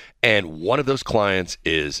advertising. And one of those clients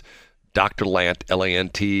is Dr. Lant,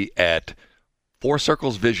 L-A-N-T, at Four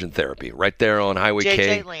Circles Vision Therapy, right there on Highway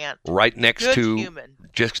K. Lant. Right next Good to, human.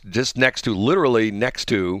 just next to, literally next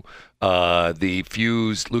to, the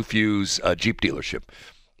Lou Fuse Jeep dealership.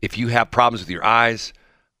 If you have problems with your eyes,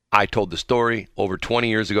 I told the story over 20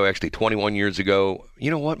 years ago, actually 21 years ago. You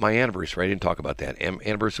know what? My anniversary, I didn't talk about that.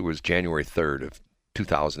 Anniversary was January 3rd of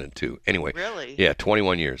 2002. Anyway. Really? Yeah,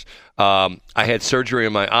 21 years. I had surgery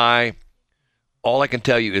in my eye. All I can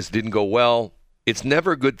tell you is it didn't go well. It's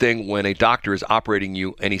never a good thing when a doctor is operating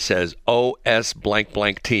you and he says, OS blank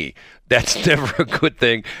blank T. That's never a good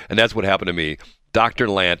thing, and that's what happened to me. Dr.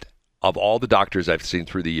 Lant, of all the doctors I've seen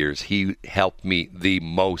through the years, he helped me the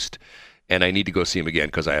most, and I need to go see him again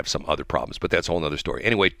because I have some other problems, but that's a whole other story.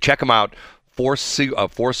 Anyway, check him out, Four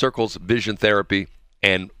Circles Vision Therapy,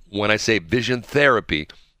 and when I say vision therapy,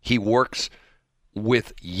 he works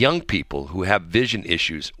with young people who have vision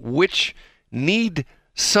issues, which need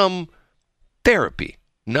some therapy,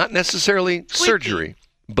 not necessarily surgery,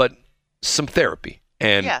 but some therapy.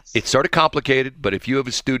 And It's sort of complicated, but if you have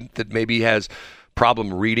a student that maybe has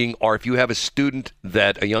problem reading, or if you have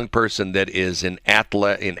a young person that is in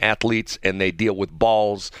athletes and they deal with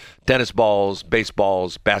balls, tennis balls,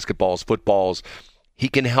 baseballs, basketballs, footballs, he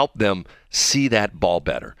can help them see that ball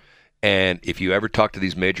better. And if you ever talk to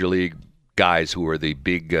these major league guys who are the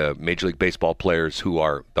big Major League Baseball players who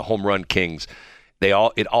are the home run kings,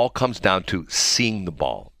 it all comes down to seeing the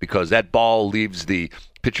ball, because that ball leaves the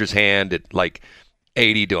pitcher's hand at like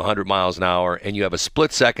 80 to 100 miles an hour, and you have a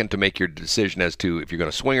split second to make your decision as to if you're going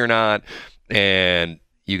to swing or not, and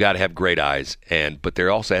you got to have great eyes. But there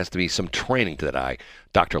also has to be some training to that eye.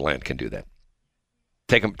 Dr. Land can do that.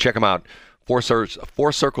 Check him out, Four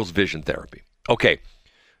Circles Vision Therapy. Okay.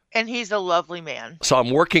 And he's a lovely man. So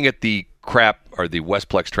I'm working at the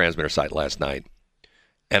Westplex transmitter site last night,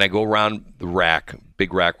 and I go around the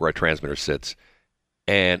big rack where our transmitter sits,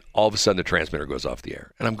 and all of a sudden the transmitter goes off the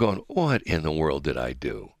air. And I'm going, what in the world did I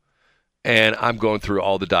do? And I'm going through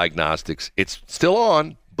all the diagnostics. It's still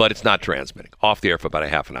on, but it's not transmitting. Off the air for about a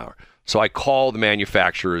half an hour. So I call the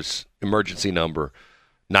manufacturer's emergency number.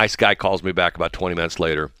 Nice guy calls me back about 20 minutes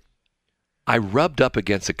later. I rubbed up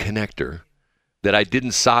against a connector that I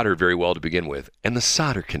didn't solder very well to begin with, and the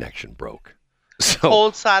solder connection broke. So,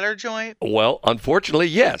 old solder joint? Well, unfortunately,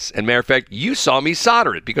 yes. And matter of fact, you saw me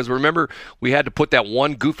solder it, because remember, we had to put that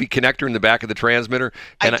one goofy connector in the back of the transmitter.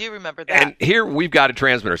 And I do remember that. And here we've got a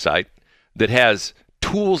transmitter site that has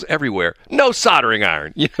tools everywhere, no soldering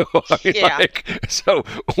iron. So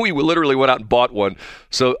we literally went out and bought one.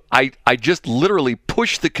 So I just literally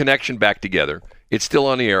pushed the connection back together. It's still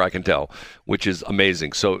on the air, I can tell, which is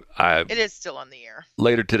amazing. So it is still on the air.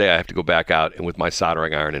 Later today, I have to go back out and with my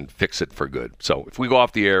soldering iron and fix it for good. So if we go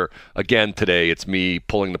off the air again today, it's me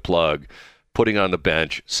pulling the plug, putting it on the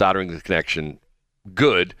bench, soldering the connection,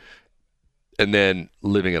 good, and then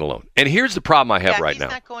leaving it alone. And here's the problem I have right now.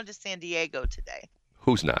 He's not going to San Diego today.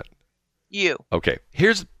 Who's not? You. Okay.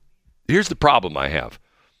 Here's the problem I have.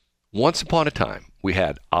 Once upon a time, we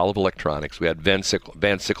had Olive Electronics, we had Van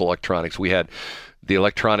Sickle Electronics, we had the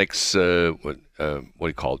electronics, what do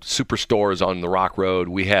you call it, superstores on the Rock Road.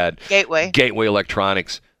 We had Gateway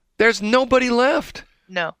Electronics. There's nobody left.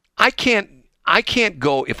 No. I can't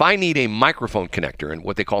go, if I need a microphone connector and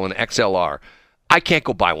what they call an XLR, I can't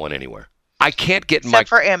go buy one anywhere. I can't get Except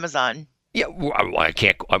for Amazon. Yeah, well, I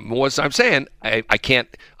can't. What I'm saying, I can't.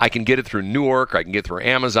 I can get it through Newark. I can get it through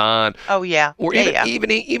Amazon. Oh yeah. Or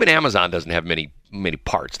even Amazon doesn't have many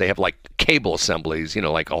parts. They have like cable assemblies.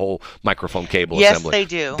 Like a whole microphone cable assembly. Yes, they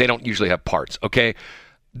do. They don't usually have parts. Okay,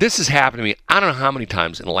 this has happened to me. I don't know how many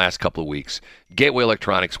times in the last couple of weeks. Gateway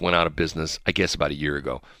Electronics went out of business, I guess about a year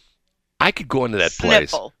ago. I could go into that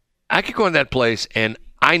place. I could go into that place, and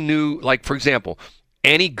I knew, like for example,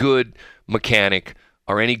 any good mechanic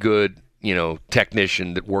or any good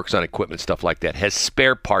technician that works on equipment, stuff like that, has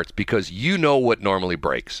spare parts because you know what normally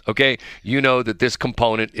breaks, okay? You know that this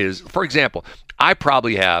component is, for example, I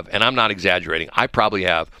probably have, and I'm not exaggerating, I probably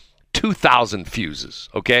have 2,000 fuses,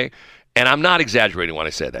 okay? And I'm not exaggerating when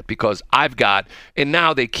I say that because I've got, and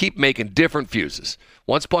now they keep making different fuses.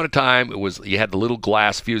 Once upon a time, you had the little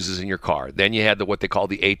glass fuses in your car. Then you had what they call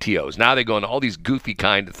the ATOs. Now they go into all these goofy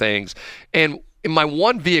kind of things. And in my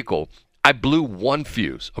one vehicle, I blew one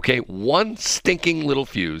fuse, okay? One stinking little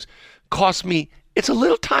fuse cost me, it's a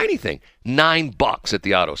little tiny thing, $9 at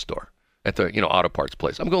the auto store, at the auto parts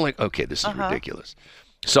place. I'm going like, okay, this is ridiculous.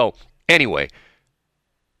 So anyway,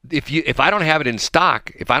 if I don't have it in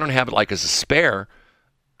stock, if I don't have it like as a spare,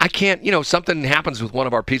 I can't, something happens with one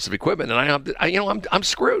of our pieces of equipment, and I'm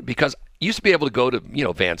screwed because I used to be able to go to,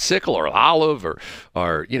 Van Sickle or Olive or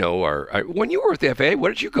when you were with the FAA,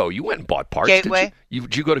 where did you go? You went and bought parts, Gateway.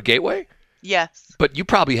 Did you go to Gateway? Yes. But you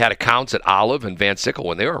probably had accounts at Olive and Van Sickle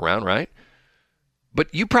when they were around, right?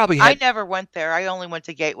 But you probably had... I never went there. I only went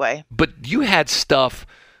to Gateway. But you had stuff,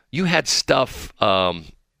 you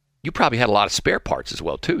probably had a lot of spare parts as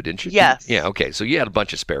well, too, didn't you? Yes. Yeah, okay. So you had a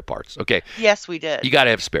bunch of spare parts. Okay. Yes, we did. You got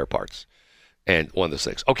to have spare parts. And one of those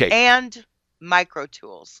things. Okay. And micro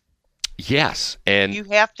tools. Yes. And you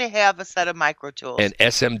have to have a set of micro tools. And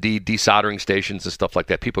SMD desoldering stations and stuff like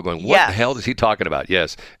that. People are going, what the hell is he talking about?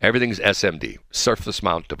 Yes. Everything's SMD, surface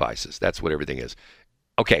mount devices. That's what everything is.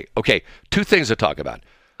 Okay. Two things to talk about.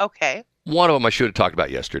 Okay. One of them I should have talked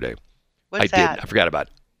about yesterday. What's that? I forgot about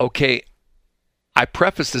it. Okay. I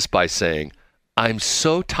preface this by saying I'm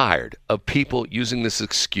so tired of people using this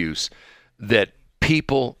excuse that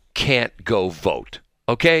people can't go vote.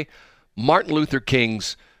 Okay? Martin Luther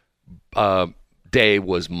King's day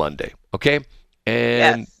was Monday. Okay?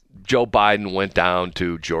 And Joe Biden went down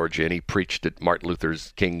to Georgia and he preached at Martin Luther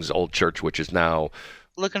King's old church, which is now...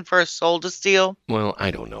 looking for a soul to steal? Well,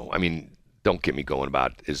 I don't know. I mean... don't get me going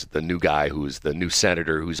about is the new guy who's the new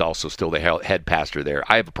senator who's also still the head pastor there.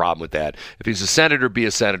 I have a problem with that. If he's a senator, be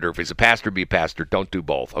a senator. If he's a pastor, be a pastor. Don't do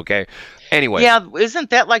both, okay? Anyway. Yeah, isn't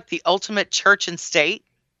that like the ultimate church and state?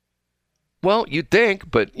 Well, you'd think,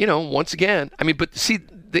 but, once again, but see,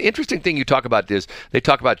 the interesting thing you talk about is they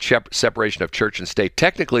talk about separation of church and state.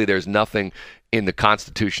 Technically, there's nothing in the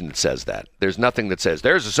Constitution that says that. There's nothing that says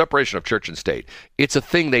there's a separation of church and state. It's a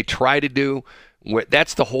thing they try to do.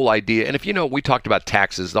 That's the whole idea. And if we talked about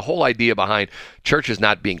taxes, the whole idea behind churches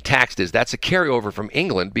not being taxed is that's a carryover from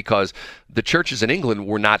England because the churches in England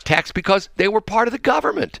were not taxed because they were part of the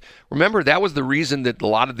government. Remember, that was the reason that a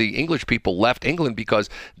lot of the English people left England because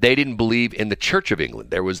they didn't believe in the Church of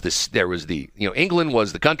England. England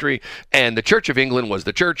was the country and the Church of England was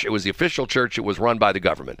the church. It was the official church. It was run by the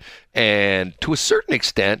government. And to a certain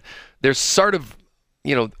extent, there's sort of,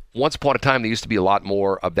 once upon a time, there used to be a lot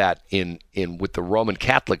more of that in with the Roman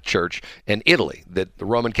Catholic Church in Italy. That the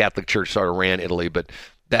Roman Catholic Church sort of ran Italy, but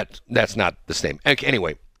that's not the same. Okay,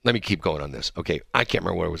 anyway, let me keep going on this. Okay, I can't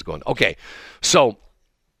remember where I was going. Okay, so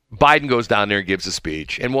Biden goes down there and gives a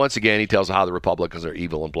speech, and once again he tells how the Republicans are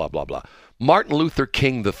evil and blah blah blah. Martin Luther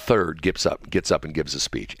King III gets up and gives a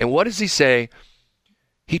speech, and what does he say?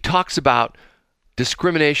 He talks about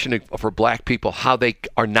discrimination for black people, how they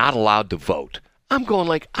are not allowed to vote. I'm going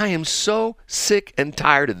like, I am so sick and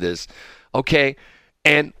tired of this, okay?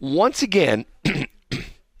 And once again,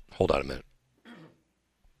 hold on a minute.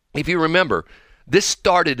 If you remember, this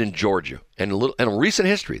started in Georgia, and in a recent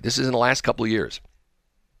history, this is in the last couple of years.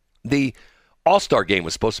 The All-Star game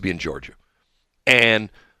was supposed to be in Georgia, and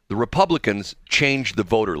the Republicans changed the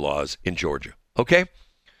voter laws in Georgia, okay?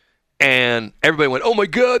 And everybody went, oh my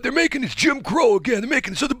God, they're making this Jim Crow again. They're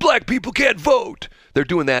making it so the black people can't vote. They're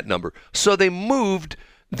doing that number. So they moved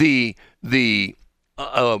the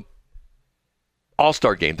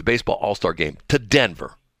All-Star game, the baseball All-Star game, to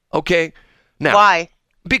Denver. Okay? Now, why?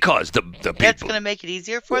 Because the people... That's going to make it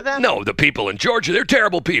easier for them? No, the people in Georgia, they're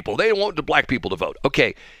terrible people. They don't want the black people to vote.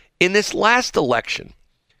 Okay, in this last election,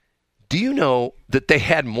 do you know that they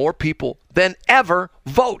had more people than ever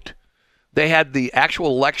vote? They had the actual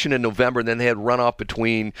election in November, and then they had runoff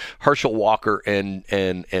between Herschel Walker and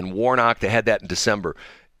Warnock. They had that in December.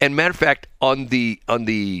 And matter of fact, on the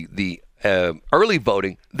early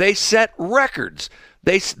voting, they set records.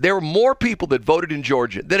 There were more people that voted in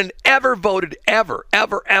Georgia than ever voted ever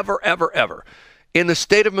in the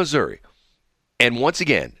state of Missouri. And once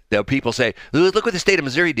again, the people say, look what the state of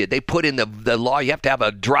Missouri did. They put in the law, you have to have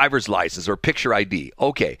a driver's license or picture ID.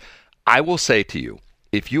 Okay, I will say to you,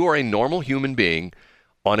 if you are a normal human being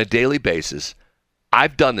on a daily basis,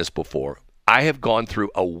 I've done this before. I have gone through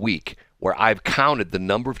a week where I've counted the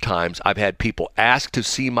number of times I've had people ask to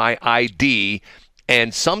see my ID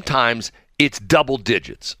and sometimes it's double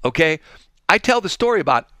digits, okay? I tell the story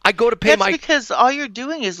about I go to pay That's because all you're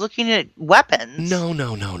doing is looking at weapons.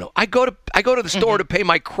 No. I go to the store to pay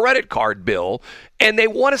my credit card bill, and they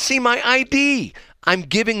want to see my ID. I'm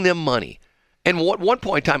giving them money. And at one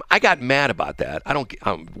point in time, I got mad about that. I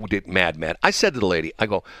did mad. I said to the lady, I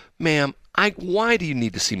go, ma'am, why do you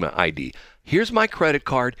need to see my ID? Here's my credit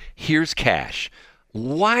card. Here's cash.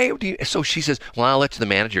 Why do you? So she says, well, I'll let the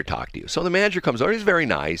manager talk to you. So the manager comes over. He's very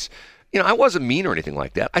nice. I wasn't mean or anything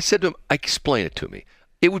like that. I said to him, explain it to me.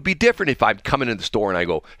 It would be different if I'm coming in the store and I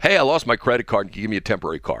go, hey, I lost my credit card. Can you give me a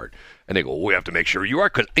temporary card? And they go, well, we have to make sure you are.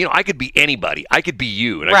 Because, I could be anybody. I could be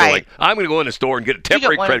you. And I go like, I'm going to go in the store and get a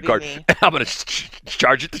temporary credit card. And I'm going to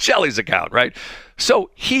charge it to Shelly's account, right?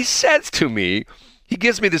 So he says to me, he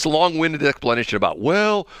gives me this long-winded explanation about,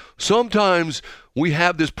 well, sometimes we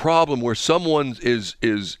have this problem where someone is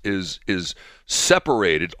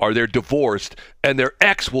separated or they're divorced and their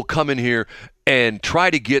ex will come in here and try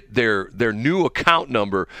to get their new account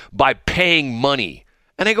number by paying money.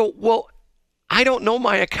 And I go, well, I don't know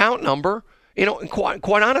my account number. And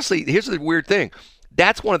quite honestly, here's the weird thing.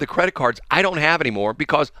 That's one of the credit cards I don't have anymore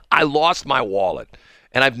because I lost my wallet.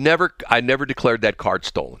 And I never declared that card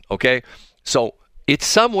stolen, okay? So it's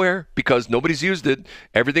somewhere because nobody's used it.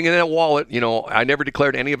 Everything in that wallet, I never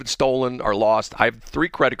declared any of it stolen or lost. I have 3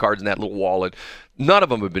 credit cards in that little wallet. None of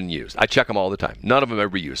them have been used. I check them all the time. None of them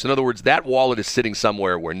ever used. In other words, that wallet is sitting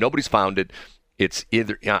somewhere where nobody's found it. It's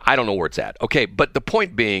either, I don't know where it's at. Okay, but the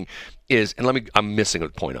point being is, and I'm missing a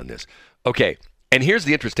point on this. Okay, and here's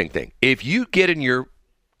the interesting thing. If you get in your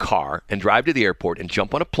car and drive to the airport and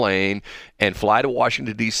jump on a plane and fly to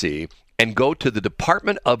Washington, D.C., and go to the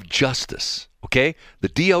Department of Justice, okay, the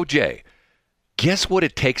DOJ, guess what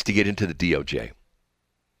it takes to get into the DOJ?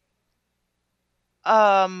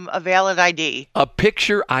 A valid ID. A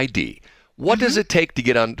picture ID. What does it take to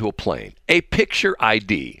get onto a plane? A picture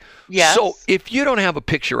ID. Yes. So if you don't have a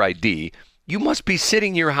picture ID, you must be sitting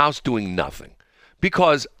in your house doing nothing.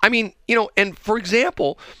 Because, and for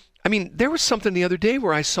example, there was something the other day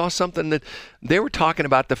where I saw something that they were talking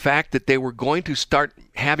about the fact that they were going to start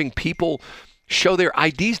having people show their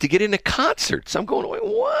IDs to get into concerts. I'm going,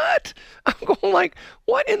 what? I'm going like,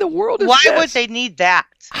 what in the world is this? Why would they need that?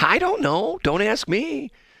 I don't know. Don't ask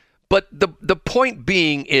me. But the point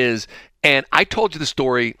being is, and I told you the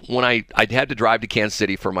story when I had to drive to Kansas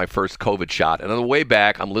City for my first COVID shot. And on the way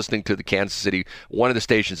back, I'm listening to the Kansas City, one of the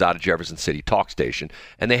stations out of Jefferson City, talk station.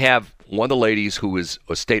 And they have one of the ladies who was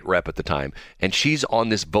a state rep at the time. And she's on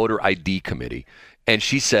this voter ID committee. And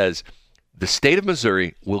she says, the state of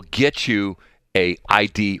Missouri will get you a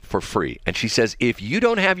ID for free. And she says, if you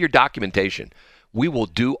don't have your documentation, we will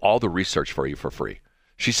do all the research for you for free.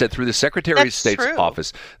 She said through the Secretary of State's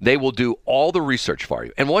office, they will do all the research for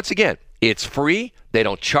you. And once again, it's free. They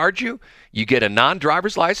don't charge you. You get a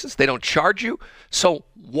non-driver's license. They don't charge you. So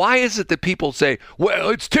why is it that people say,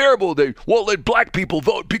 well, it's terrible. They won't let black people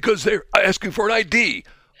vote because they're asking for an ID.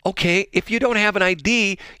 Okay, if you don't have an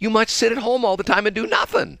ID, you must sit at home all the time and do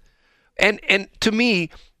nothing. And to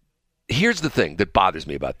me, here's the thing that bothers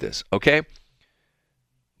me about this, okay?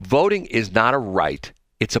 Voting is not a right.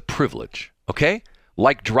 It's a privilege, okay?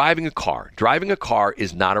 Like driving a car. Driving a car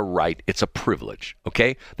is not a right. It's a privilege,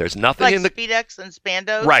 okay? There's nothing like in the... Speedex and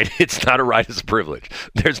Spandos? Right. It's not a right. It's a privilege.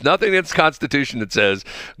 There's nothing in this Constitution that says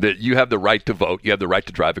that you have the right to vote. You have the right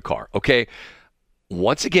to drive a car, okay?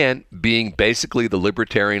 Once again, being basically the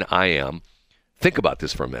libertarian I am, think about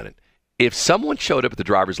this for a minute. If someone showed up at the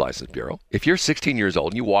driver's license bureau, if you're 16 years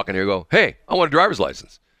old and you walk in here and go, hey, I want a driver's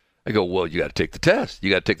license. I go, well, you got to take the test. You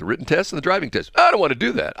got to take the written test and the driving test. I don't want to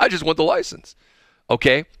do that. I just want the license.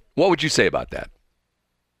 Okay, what would you say about that?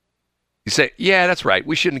 You say, yeah, that's right.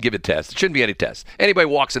 We shouldn't give a test. It shouldn't be any test. Anybody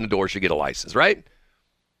walks in the door should get a license, right?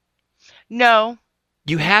 No.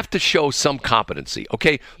 You have to show some competency,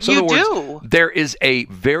 okay? So in other words, there is a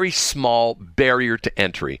very small barrier to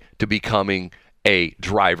entry to becoming a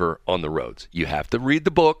driver on the roads. You have to read the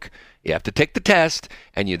book. You have to take the test,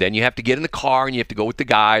 and then you have to get in the car, and you have to go with the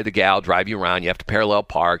guy or the gal, drive you around. You have to parallel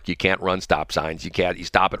park. You can't run stop signs. You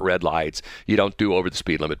stop at red lights. You don't do over the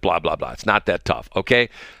speed limit, blah, blah, blah. It's not that tough, okay?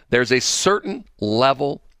 There's a certain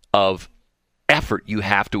level of effort you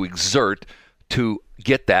have to exert to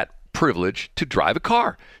get that privilege to drive a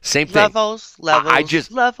car. Same thing. Levels. I just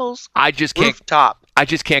can't. Rooftop. I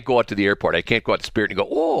just can't go out to the airport. I can't go out to Spirit and go,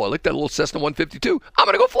 oh, I like that little Cessna 152. I'm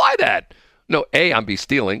going to go fly that. No, A, I'm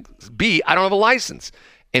stealing. B, I don't have a license.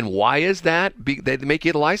 And why is that? They make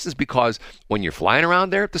you get a license because when you're flying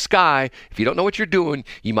around there at the sky, if you don't know what you're doing,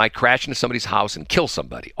 you might crash into somebody's house and kill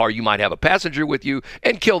somebody. Or you might have a passenger with you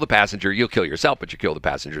and kill the passenger. You'll kill yourself, but you kill the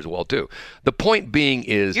passenger as well, too. The point being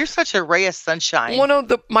is... You're such a ray of sunshine. Well, no,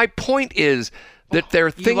 my point is that there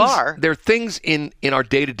are things in our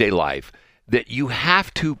day-to-day life that you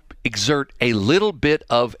have to exert a little bit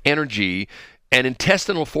of energy and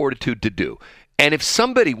intestinal fortitude to do. And if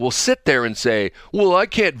somebody will sit there and say, well, I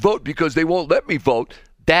can't vote because they won't let me vote,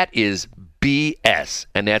 that is BS.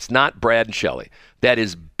 And that's not Brad and Shelley. That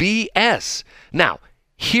is BS. Now,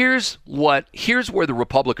 here's where the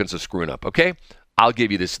Republicans are screwing up, okay? I'll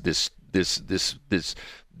give you this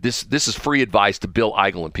is free advice to Bill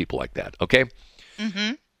Eigel and people like that, okay?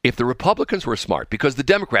 Mm-hmm. If the Republicans were smart, because the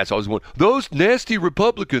Democrats always want, those nasty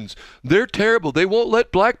Republicans, they're terrible. They won't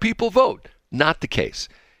let black people vote. Not the case.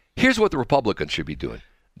 Here's what the Republicans should be doing.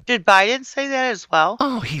 Did Biden say that as well?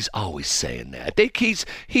 Oh, he's always saying that.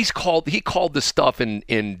 He called the stuff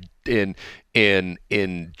in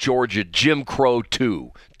Georgia Jim Crow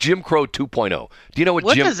 2, Jim Crow 2.0. Do you know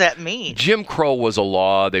what does that mean? Jim Crow was a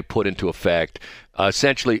law they put into effect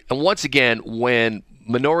essentially, and once again, when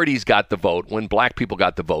minorities got the vote, when black people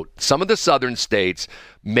got the vote, some of the southern states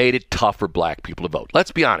made it tough for black people to vote.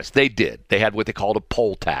 Let's be honest, they did. They had what they called a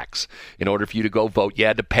poll tax. In order for you to go vote, you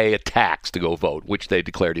had to pay a tax to go vote, which they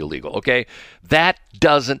declared illegal, okay? That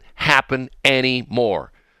doesn't happen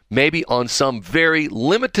anymore. Maybe on some very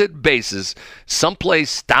limited basis,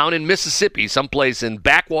 someplace down in Mississippi, someplace in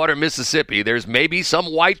backwater Mississippi, there's maybe some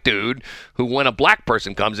white dude who, when a black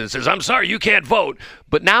person comes in, says, I'm sorry, you can't vote.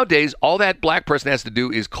 But nowadays, all that black person has to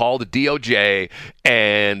do is call the DOJ,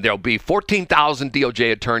 and there'll be 14,000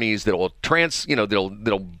 DOJ attorneys that'll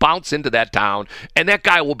that'll bounce into that town, and that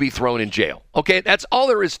guy will be thrown in jail. Okay, that's all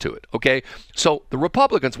there is to it. Okay, so what the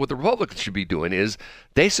Republicans should be doing is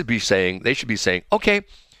they should be saying, okay,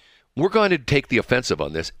 we're going to take the offensive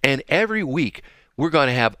on this, and every week we're going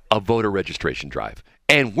to have a voter registration drive.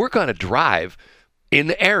 And we're going to drive in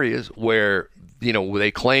the areas where,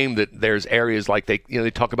 they claim that there's areas like they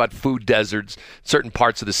talk about food deserts, certain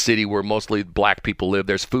parts of the city where mostly black people live.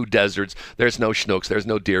 There's food deserts. There's no Schnucks. There's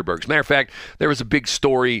no Deerbergs. Matter of fact, there was a big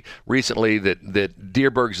story recently that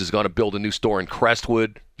Deerbergs is going to build a new store in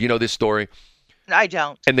Crestwood. You know this story? I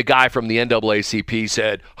don't. And the guy from the NAACP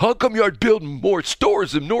said, how come you aren't building more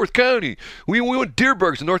stores in North County? We want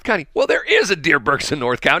Deerbergs in North County. Well, there is a Deerbergs in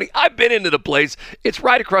North County. I've been into the place. It's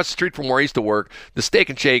right across the street from where I used to work. The Steak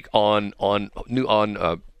and Shake on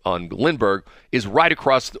Lindbergh was right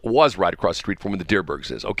across the street from where the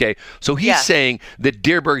Deerbergs is, okay? So he's saying that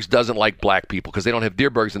Deerbergs doesn't like black people because they don't have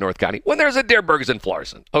Deerbergs in North County when there's a Deerbergs in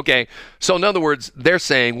Florissant, okay? So in other words, they're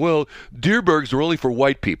saying, well, Deerbergs are only for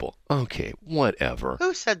white people. Okay, whatever.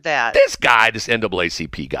 Who said that? This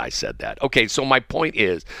NAACP guy said that. Okay, so my point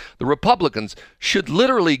is the Republicans should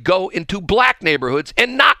literally go into black neighborhoods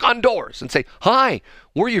and knock on doors and say, hi,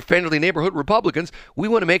 we're your friendly neighborhood Republicans. We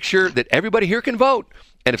want to make sure that everybody here can vote.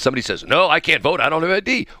 And if somebody says, no, I can't vote, I don't have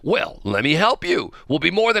ID, well, let me help you. We'll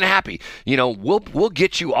be more than happy. We'll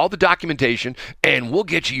get you all the documentation, and we'll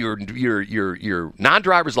get you your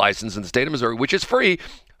non-driver's license in the state of Missouri, which is free.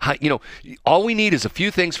 All we need is a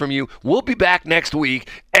few things from you. We'll be back next week,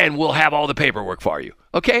 and we'll have all the paperwork for you.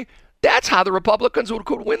 Okay? That's how the Republicans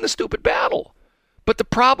could win the stupid battle. But the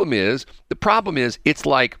problem is, it's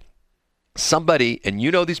like somebody, and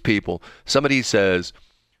these people, somebody says,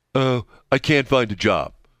 I can't find a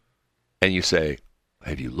job. And you say,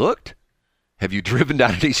 have you looked? Have you driven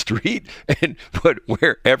down any street and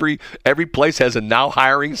where every place has a now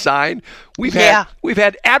hiring sign? We've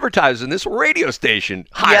had advertisers in this radio station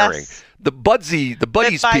hiring. Yes. The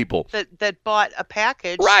Buddies people that bought a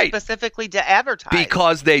package specifically to advertise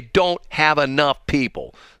because they don't have enough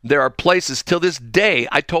people. There are places till this day.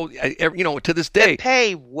 To this day, that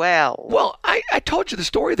pay well. Well, I told you the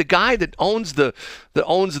story. The guy that owns the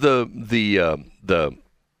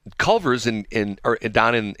Culver's down in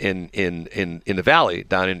the valley,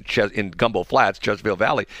 down in Gumbo Flats, Chesterfield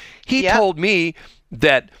Valley. He told me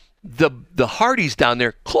that the Hardee's down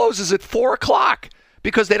there closes at 4:00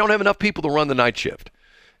 because they don't have enough people to run the night shift.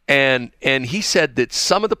 And he said that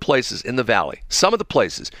some of the places in the valley,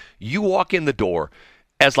 you walk in the door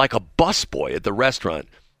as like a busboy at the restaurant,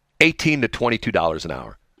 $18 to $22 an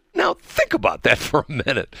hour. Now think about that for a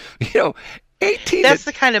minute. 18. That's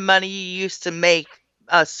the kind of money you used to make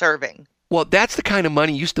serving. Well, that's the kind of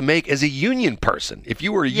money you used to make as a union person. If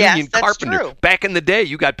you were a union carpenter, true. Back in the day,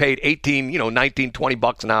 you got paid 18, 19, 20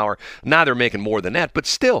 bucks an hour. Now they're making more than that, but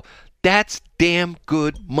still, that's damn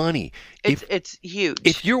good money. It's huge.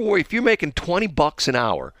 If you're making 20 bucks an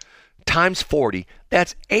hour,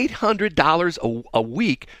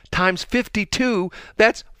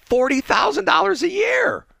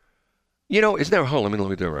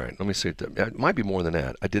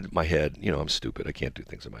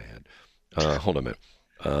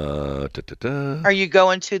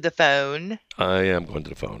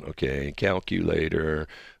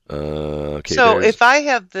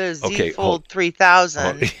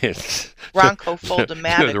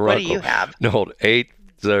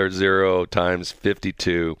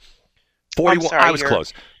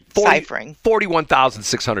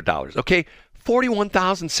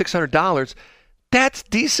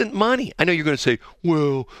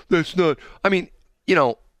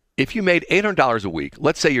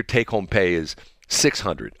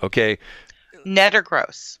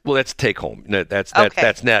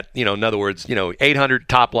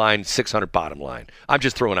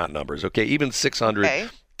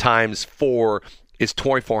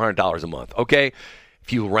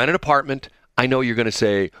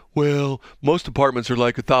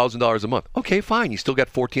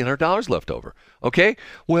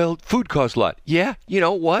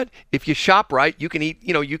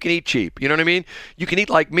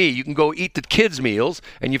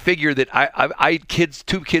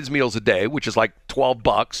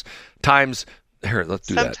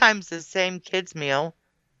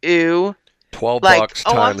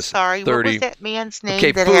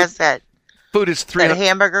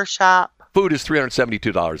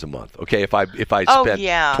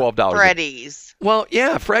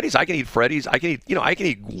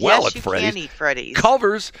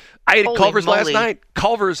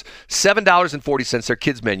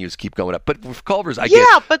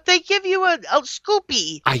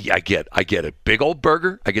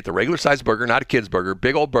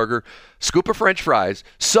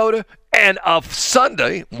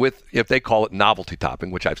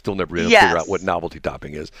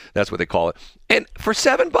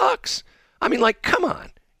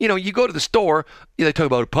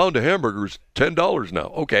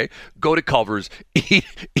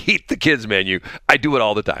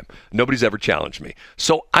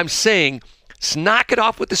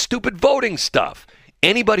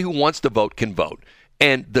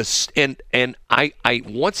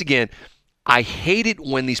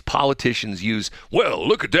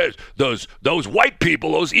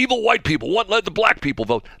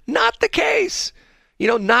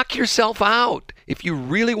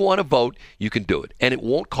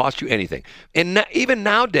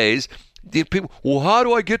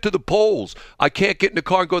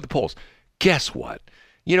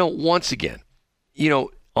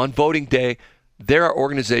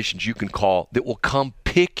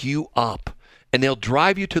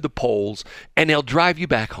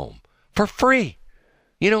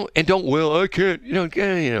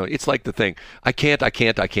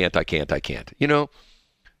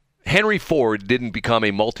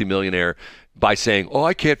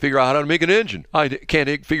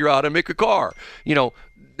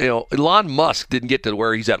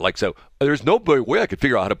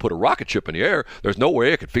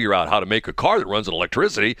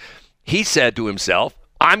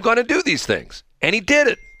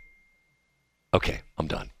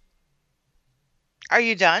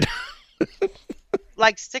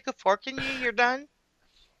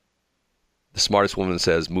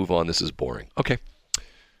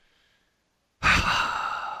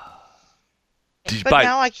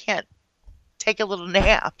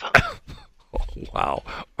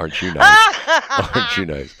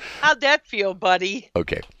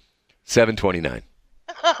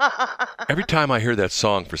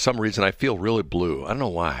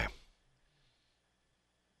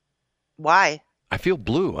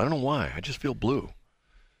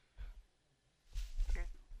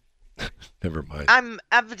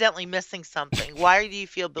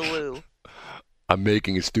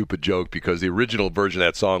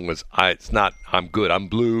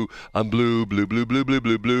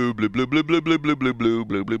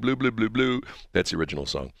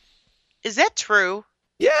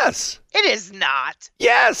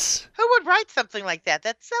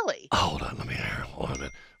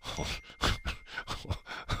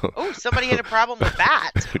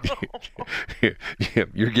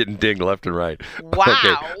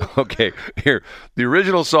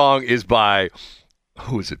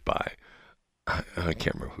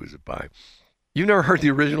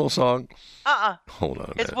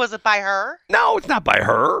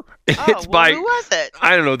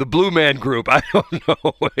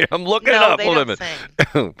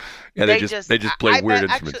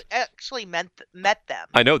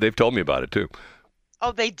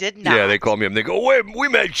 Oh, they did not. Yeah, they called me up. And they go, wait, we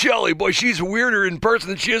met Shelly. Boy, she's weirder in person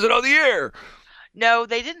than she is on the air. No,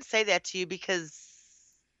 they didn't say that to you because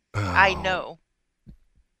I know.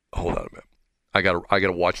 Hold on a minute. I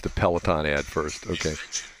gotta watch the Peloton ad first. Okay.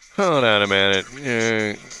 Hold on a minute.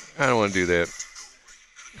 Yeah, I don't want to do that.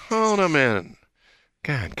 Hold on a minute.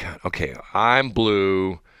 God. Okay, I'm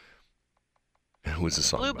blue. And who's the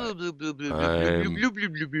song? Blue. I'm Blue.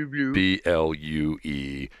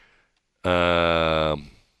 BLUE.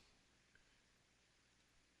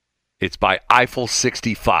 It's by Eiffel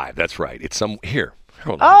 65. That's right. It's some here.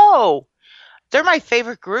 Hold on. Oh, they're my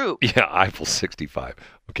favorite group. Yeah, Eiffel 65.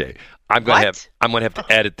 Okay, I'm gonna have to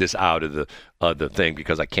edit this out of the thing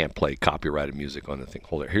because I can't play copyrighted music on the thing.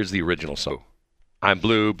 Hold it. Here's the original song. I'm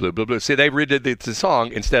blue. See, they redid the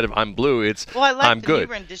song instead of I'm blue. It's I like I'm the good.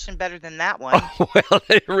 new rendition better than that one. Oh, well,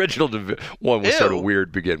 the original one was sort of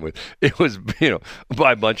weird to begin with. It was,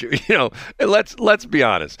 by a bunch of, and let's be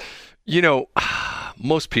honest.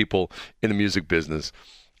 Most people in the music business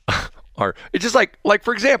are, it's just like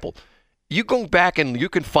for example, you go back and you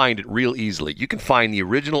can find it real easily. You can find the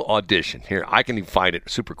original audition. Here, I can even find it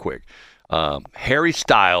super quick. Harry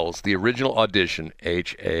Styles, the original audition,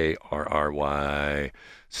 Harry Styles,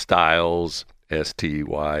 Styles.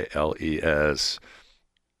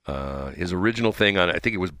 His original thing on, I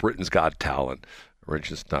think it was Britain's Got Talent.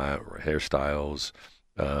 Original style, hairstyles,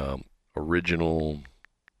 original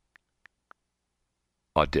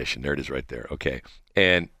audition. There it is right there. Okay.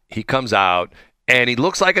 And he comes out and he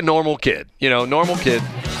looks like a normal kid, normal kid.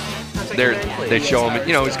 They show him,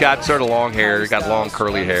 he's got sort of long hair, he's got long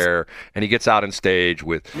curly hair, and he gets out on stage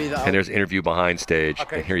and there's an interview behind stage,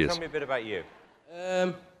 and here he is. Tell me a bit about you.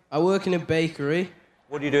 I work in a bakery.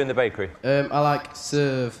 What do you do in the bakery? I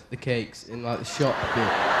serve the cakes in the shop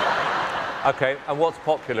bit. Okay, and what's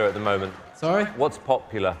popular at the moment? Sorry? What's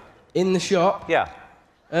popular? In the shop? Yeah.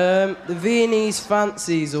 The Viennese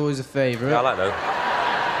Fancy is always a favourite. Yeah, I like those.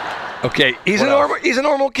 Okay, he's a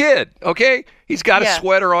normal kid. Okay, he's got a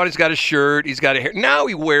sweater on, he's got a shirt, he's got a hair. Now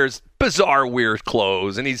he wears bizarre, weird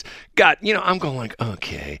clothes, and he's got. I'm going like,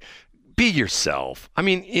 okay, be yourself. I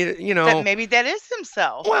mean, But maybe that is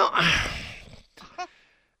himself. Well,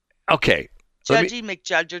 okay. Judgy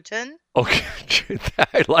McJudgerton. Okay,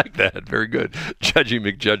 I like that. Very good. Judgy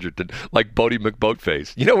McJudgerton, like Bodie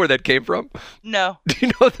McBoatface. You know where that came from? No. Do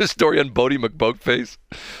you know the story on Bodie McBoatface?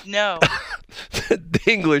 No. The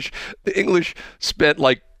English spent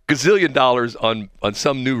like gazillion dollars on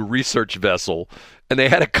some new research vessel, and they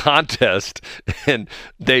had a contest, and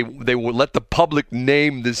they would let the public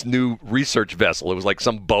name this new research vessel. It was like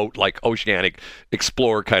some boat, like Oceanic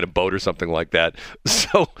Explorer kind of boat or something like that.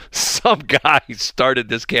 So some guy started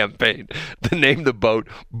this campaign to name the boat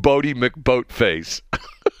Bodie McBoatface.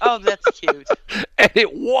 Oh, that's cute. And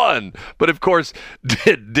it won. But of course,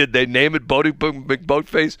 did they name it Bodie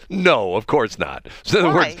McBoatface? No, of course not. So in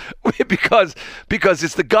other words, because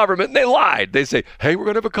it's the government, and they lied. They say, hey, we're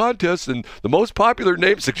going to have a contest, and the most popular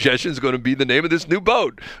name suggestion is going to be the name of this new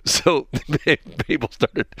boat. So people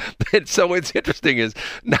started. And so what's interesting is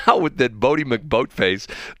now with that Bodie McBoatface,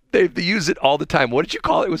 they use it all the time. What did you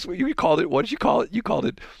call it? What did you call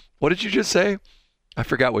it? What did you just say? I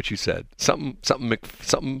forgot what you said. Something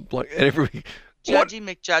like every. Judgy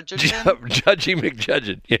McJudgerton. Judgy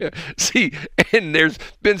McJudgeon. Yeah. See, and there's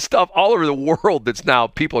been stuff all over the world that's now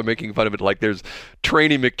people are making fun of it. Like there's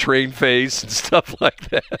Trainy McTrain face and stuff like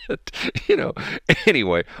that.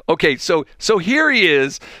 Anyway. Okay. So here he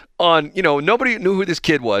is on. Nobody knew who this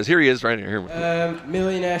kid was. Here he is right here.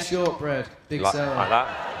 Millionaire Shortbread. Big seller. Like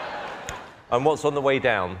that. And what's on the way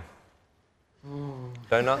down?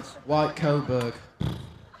 Donuts? White Coburg.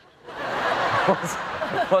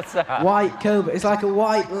 What's that? White Coburg. It's like a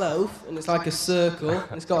white loaf, and it's like a circle,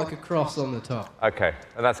 and it's got like a cross on the top. Okay,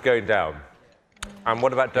 and that's going down. And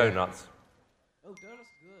what about donuts? Oh, donuts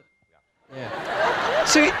are good. Yeah.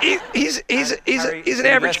 See, he's an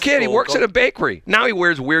average kid. He works at a bakery. Now he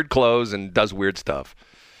wears weird clothes and does weird stuff.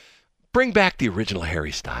 Bring back the original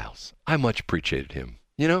Harry Styles. I much appreciated him.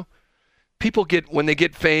 People when they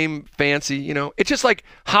get fame, fancy, it's just like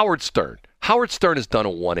Howard Stern. Howard Stern has done a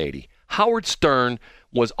 180. Howard Stern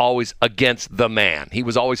was always against the man. He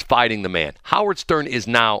was always fighting the man. Howard Stern is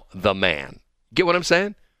now the man. Get what I'm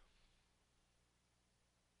saying?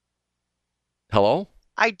 Hello?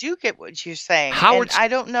 I do get what you're saying. And I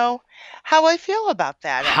don't know how I feel about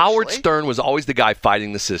that. Howard actually. Stern was always the guy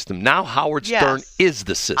fighting the system. Now Howard Stern is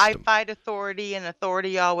the system. I fight authority, and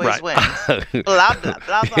authority always wins. Blah, blah,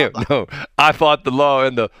 blah, blah, blah. No, I fought the law,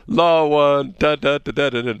 and the law won. Dun, dun, dun,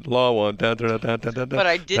 dun, dun, dun, law won. Dun, dun, dun, dun, dun, But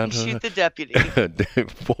I didn't shoot the deputy.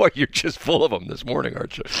 Boy, you're just full of them this morning,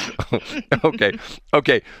 aren't you?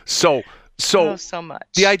 Okay. So much.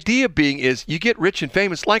 The idea being is you get rich and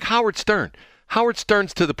famous like Howard Stern. Howard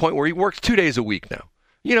Stern's to the point where he works 2 days a week now.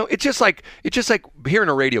 You know, it's just like here in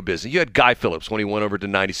a radio business. You had Guy Phillips when he went over to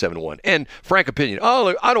 97.1, and Frank Opinion.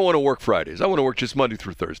 Oh, I don't want to work Fridays. I want to work just Monday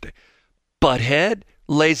through Thursday. Butthead,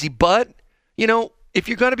 lazy butt. You know, if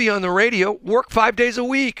you're going to be on the radio, work 5 days a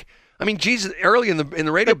week. I mean, Jesus, early in the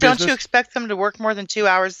radio business. But don't you expect them to work more than 2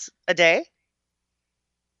 hours a day?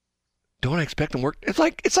 Don't I expect them to work? It's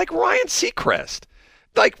like Ryan Seacrest.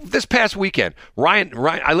 Like this past weekend, Ryan.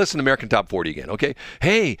 I listened to American Top 40 again. Okay,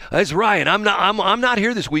 hey, it's Ryan. I'm not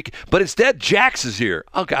here this week, but instead Jax is here.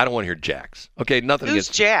 Okay, I don't want to hear Jax. Okay, nothing Who's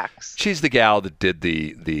against Jax? She's the gal that did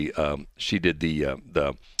the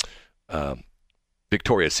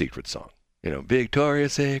Victoria's Secret song. You know,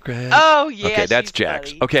 Victoria's Secret. Oh yeah. Okay, that's Jax.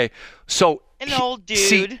 Buddy. Okay, so an old dude.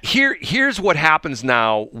 See, here's what happens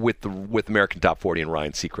now with American Top 40 and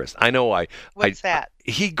Ryan Seacrest. I know What's that?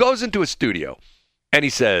 He goes into a studio. And he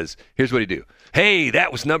says, here's what he do. Hey,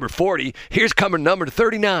 that was number 40. Here's coming number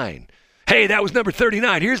 39. Hey, that was number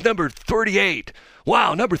 39. Here's number 38.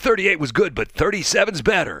 Wow, number 38 was good, but 37's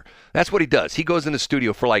better. That's what he does. He goes in the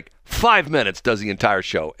studio for like 5 minutes, does the entire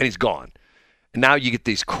show, and he's gone. And now you get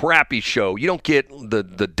these crappy show. You don't get the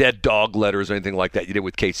dead dog letters or anything like that you did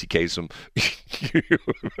with Casey Kasem. You know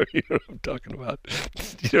what I'm talking about?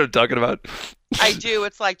 You know what I'm talking about? I do.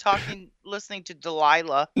 It's like listening to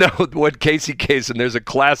Delilah. No, what Casey Kasem, there's a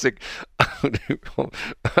classic.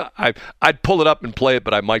 I'd pull it up and play it,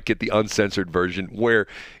 but I might get the uncensored version where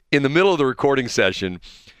in the middle of the recording session,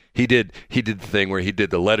 he did the thing where he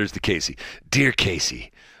did the letters to Casey. Dear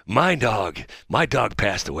Casey, my dog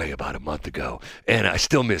passed away about a month ago, and I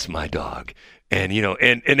still miss my dog. And, you know,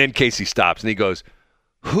 and then Casey stops and he goes,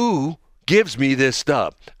 who gives me this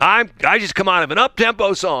stuff? I just come out of an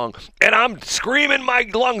up-tempo song, and I'm screaming my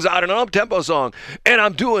lungs out in an up-tempo song, and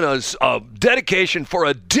I'm doing a dedication for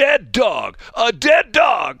a dead dog. A dead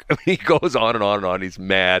dog. I mean, he goes on and on and on. He's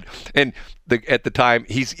mad. And at the time,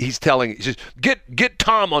 he's just get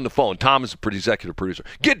Tom on the phone. Tom is the executive producer.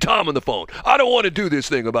 Get Tom on the phone. I don't want to do this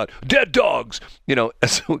thing about dead dogs. You know,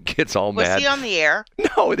 so it gets all mad. Was he on the air?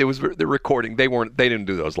 No, the recording. They didn't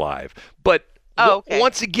do those live. But okay.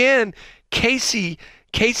 Once again, Casey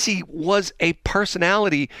was a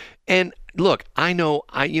personality. And look, am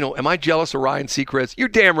I jealous of Ryan Seacrest? You're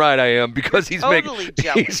damn right I am, because he's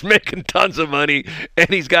making tons of money, and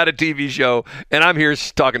he's got a TV show, and I'm here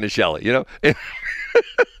talking to Shelley, you know?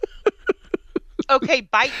 Okay,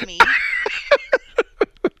 bite me.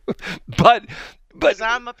 But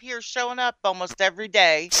I'm up here showing up almost every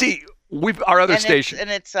day. See, our other station. And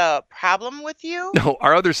it's a problem with you? No,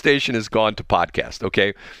 our other station has gone to podcast,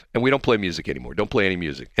 okay? And we don't play music anymore. Don't play any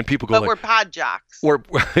music. And people go but we're pod jocks.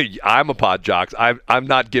 I'm a pod jock. I'm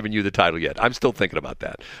not giving you the title yet. I'm still thinking about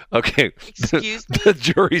that. Okay. Excuse me? The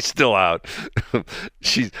jury's still out.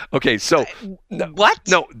 Okay, so. What?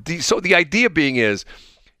 No, so the idea being is,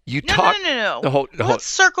 No. Let's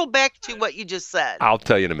circle back to what you just said. I'll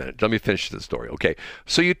tell you in a minute. Let me finish the story. Okay.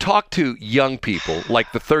 So you talk to young people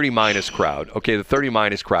like the 30 minus crowd. Okay. The 30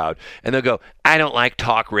 minus crowd. And they'll go, I don't like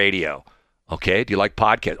talk radio. Okay. Do you like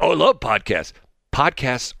podcasts? Oh, I love podcasts.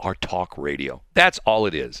 Podcasts are talk radio. That's all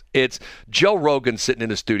it is. It's Joe Rogan sitting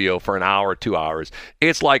in a studio for an hour or 2 hours.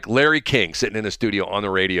 It's like Larry King sitting in a studio on the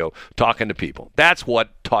radio talking to people. That's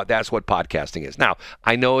what podcasting is. Now,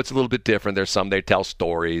 I know it's a little bit different. There's some they tell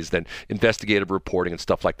stories, then investigative reporting and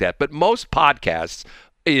stuff like that. But most podcasts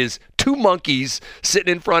is two monkeys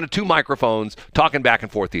sitting in front of two microphones talking back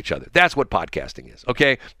and forth to each other. That's what podcasting is.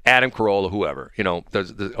 Okay, Adam Carolla, whoever. You know,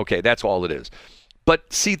 okay, that's all it is.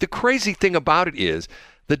 But see, the crazy thing about it is,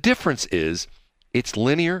 the difference is it's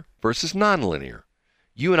linear versus nonlinear.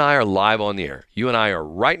 You and I are live on the air. You and I are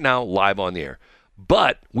right now live on the air.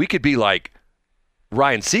 But we could be like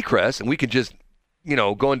Ryan Seacrest, and we could just,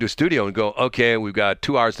 go into a studio and go, okay, we've got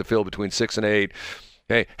 2 hours to fill between 6 and 8.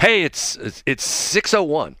 Hey, it's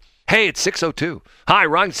 6:01. Hey, it's 6:02. Hi,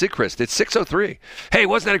 Ryan Seacrest. It's 6:03. Hey,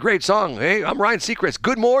 wasn't that a great song? Hey, I'm Ryan Seacrest.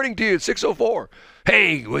 Good morning to you. It's 6:04.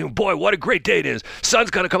 Hey, boy, what a great day it is.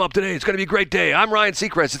 Sun's going to come up today. It's going to be a great day. I'm Ryan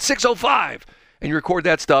Seacrest. It's 6:05. And you record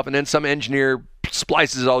that stuff, and then some engineer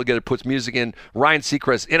splices it all together, puts music in. Ryan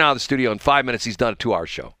Seacrest in out of the studio in 5 minutes. He's done a 2-hour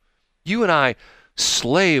show. You and I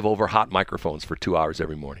slave over hot microphones for 2 hours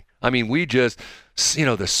every morning. I mean, we just,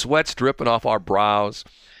 the sweat's dripping off our brows.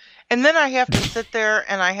 And then I have to sit there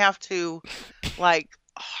and I have to,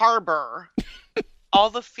 harbor all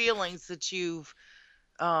the feelings that you've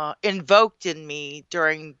invoked in me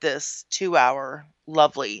during this 2-hour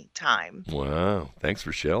lovely time. Wow. Thanks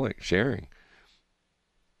for sharing.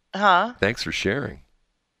 Huh? Thanks for sharing.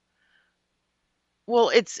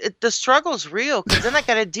 Well, the struggle's real because then I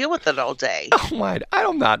got to deal with it all day. Oh my!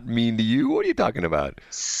 I'm not mean to you. What are you talking about?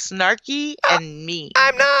 Snarky and mean.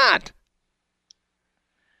 I'm not.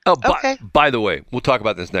 Oh, okay. By the way, we'll talk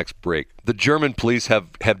about this next break. The German police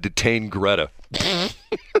have detained Greta.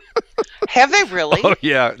 Have they really? Oh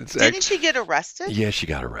yeah. Didn't she get arrested? Yeah, she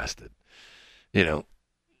got arrested.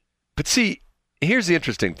 But see, here's the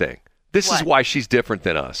interesting thing. This is why she's different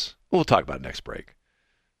than us. We'll talk about it next break.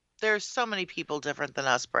 There's so many people different than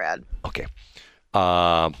us, Brad. Okay.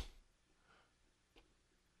 It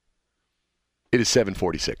is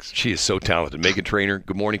 7:46. She is so talented. Megan Trainor,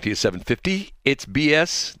 good morning to you, 7:50. It's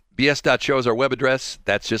BS. BS.Show is our web address.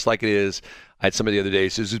 That's just like it is. I had somebody the other day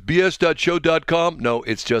say, is it BS.show.com? No,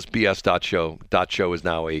 it's just BS.show. .show is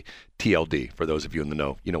now a TLD, for those of you in the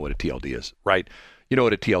know. You know what a TLD is, right? You know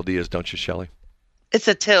what a TLD is, don't you, Shelley? It's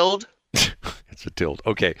a tilde. It's a tilde.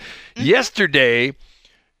 Okay. Mm-hmm. Yesterday,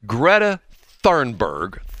 Greta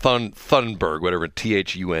Thunberg, whatever,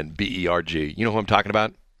 Thunberg, you know who I'm talking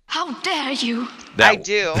about? How dare you? I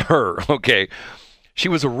do. Her, okay. She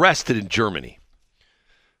was arrested in Germany.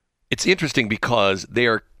 It's interesting because they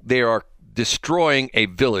are destroying a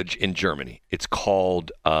village in Germany. It's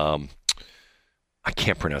called, I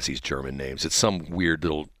can't pronounce these German names. It's some weird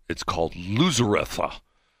little, it's called Luseretha,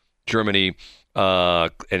 Germany.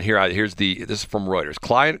 And this is from Reuters.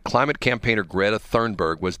 Climate campaigner Greta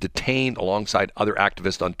Thunberg was detained alongside other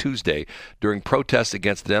activists on Tuesday during protests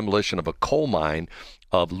against the demolition of a coal mine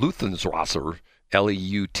of Leuthenswasser,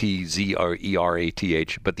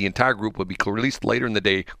 Leutzerath, but the entire group would be released later in the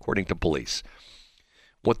day, according to police.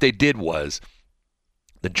 What they did was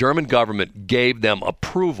the German government gave them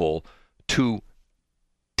approval to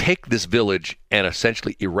take this village and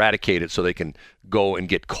essentially eradicate it so they can go and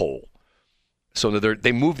get coal. So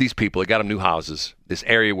they moved these people. They got them new houses. This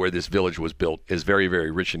area where this village was built is very,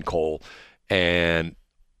 very rich in coal, and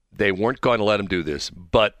they weren't going to let them do this.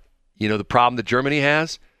 But the problem that Germany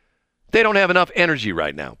has? They don't have enough energy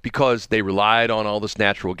right now because they relied on all this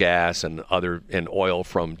natural gas and oil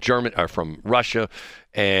from Russia,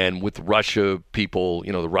 and with Russia people,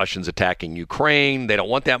 the Russians attacking Ukraine, they don't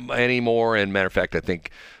want that anymore. And matter of fact, I think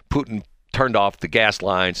Putin turned off the gas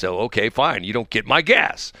line. So okay, fine, you don't get my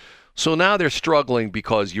gas. So now they're struggling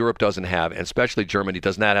because Europe doesn't have, and especially Germany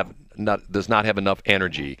does not have enough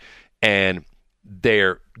energy, and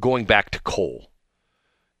they're going back to coal.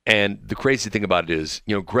 And the crazy thing about it is,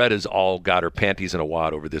 Greta's all got her panties in a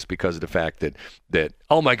wad over this because of the fact that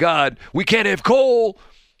oh my God, we can't have coal.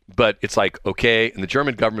 But it's like, okay, and the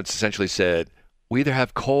German government essentially said, we either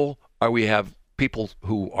have coal or we have people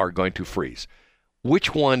who are going to freeze.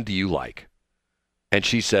 Which one do you like? And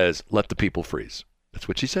she says, let the people freeze. That's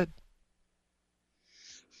what she said.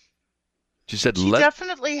 She said, she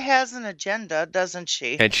definitely has an agenda, doesn't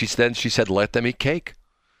she? And she said, let them eat cake.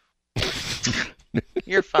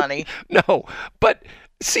 You're funny. No, but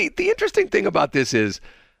see, the interesting thing about this is,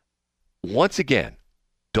 once again,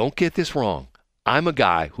 don't get this wrong. I'm a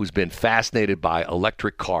guy who's been fascinated by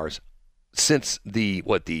electric cars since the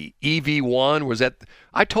EV1 was that.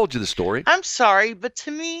 I told you the story. I'm sorry, but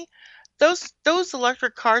to me, those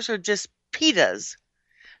electric cars are just pitas,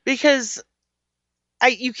 because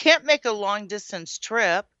you can't make a long distance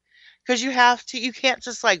trip because you can't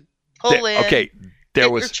just pull in. Okay. Get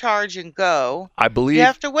your charge and go. I believe you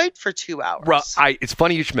have to wait for 2 hours. It's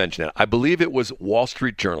funny you should mention that. I believe it was Wall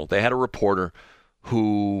Street Journal. They had a reporter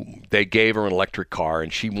who they gave her an electric car,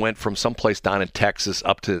 and she went from someplace down in Texas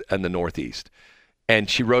up to in the Northeast, and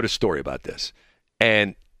she wrote a story about this.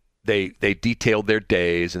 And they detailed their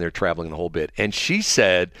days and they're traveling the whole bit. And she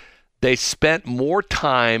said they spent more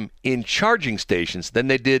time in charging stations than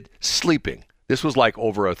they did sleeping. This was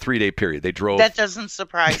over a 3-day period. They drove. That doesn't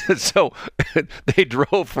surprise me. So they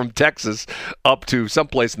drove from Texas up to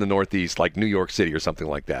someplace in the Northeast, like New York City or something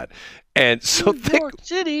like that. And so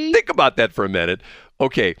think about that for a minute.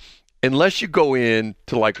 Okay, unless you go in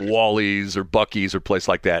to Wally's or Buc-ee's or a place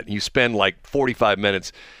like that, and you spend 45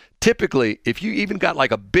 minutes, typically, if you even got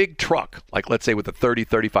a big truck, let's say with a 30,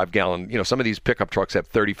 35 gallon, some of these pickup trucks have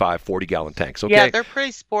 35, 40 gallon tanks. Okay. Yeah, they're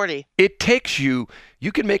pretty sporty. It takes you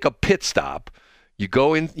can make a pit stop. You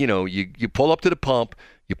go in, you pull up to the pump,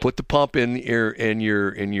 you put the pump in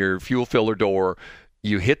your fuel filler door,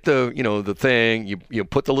 You hit the thing, you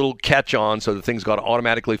put the little catch on so the thing's got to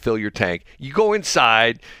automatically fill your tank. You go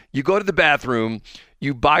inside, you go to the bathroom,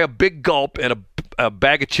 you buy a big gulp and a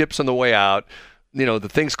bag of chips on the way out. The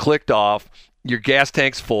thing's clicked off, your gas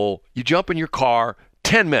tank's full, you jump in your car,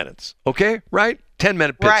 10 minutes, okay? Right?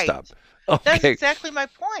 10-minute pit stop. Okay. That's exactly my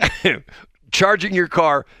point. Charging your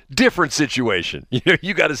car, different situation.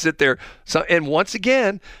 You got to sit there. And once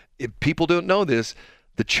again, if people don't know this,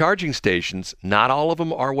 the charging stations, not all of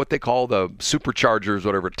them are what they call the superchargers,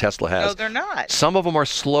 whatever Tesla has. No, they're not. Some of them are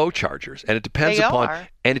slow chargers, and it depends upon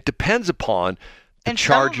the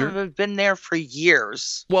charger. Some of them have been there for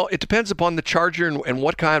years. Well, it depends upon the charger and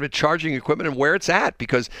what kind of charging equipment and where it's at.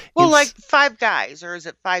 Because like Five Guys, or is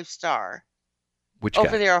it 5-star? Which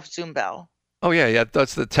over guy? there off Zoombell. Oh yeah,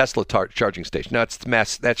 that's the Tesla charging station. No, that's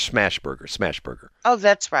Smashburger. Oh,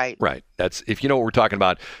 that's right. Right. That's, if you know what we're talking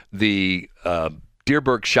about, the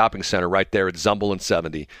Deerberg Shopping Center right there at Zumble and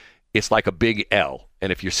 70. It's like a big L,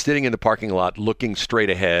 and if you're sitting in the parking lot looking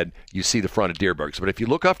straight ahead, you see the front of Deerberg's. But if you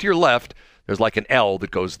look off to your left, there's like an L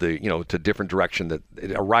that goes to different direction,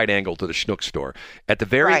 a right angle to the Schnuck store. At the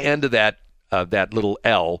very end of that little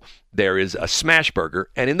L, there is a Smashburger,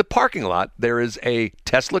 and in the parking lot there is a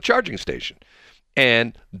Tesla charging station.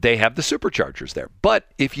 And they have the superchargers there.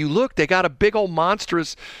 But if you look, they got a big old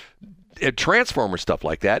monstrous transformer stuff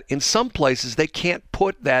like that. In some places, they can't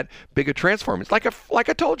put that big a transformer. It's like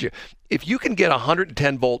I told you, if you can get a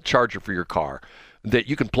 110-volt charger for your car that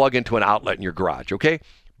you can plug into an outlet in your garage, okay?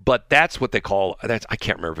 But that's what they call, I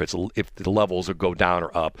can't remember if the levels will go down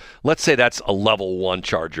or up. Let's say that's a level 1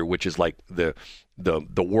 charger, which is like the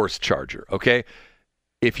worst charger, okay?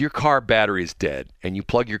 If your car battery is dead and you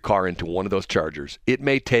plug your car into one of those chargers, it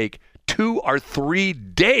may take 2 or 3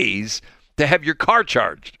 days to have your car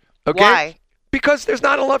charged. Okay? Why? Because there's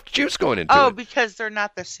not enough juice going into it. Oh, because they're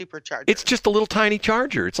not the supercharger. It's just a little tiny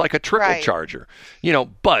charger. It's like a trickle charger.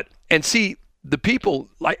 And see, the people,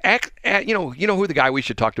 like, you know who the guy we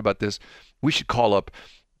should talk to about this? We should call up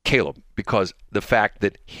Caleb, because the fact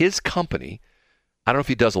that his company, I don't know if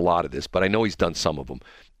he does a lot of this, but I know he's done some of them.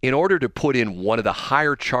 In order to put in one of the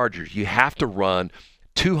higher chargers, you have to run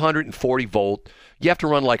 240 volt. You have to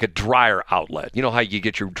run like a dryer outlet. You know how you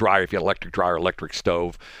get your dryer if you have electric dryer, electric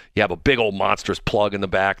stove? You have a big old monstrous plug in the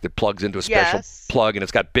back that plugs into a special plug, and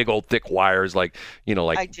it's got big old thick wires, like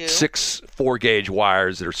 6 4-gauge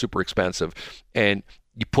wires that are super expensive. And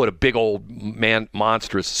you put a big old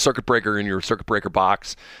monstrous circuit breaker in your circuit breaker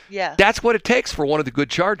box. Yeah. That's what it takes for one of the good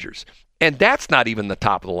chargers. And that's not even the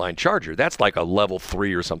top of the line charger. That's like a level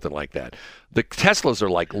 3 or something like that. The Teslas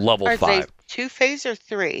are like level 5. Are they 2-phase or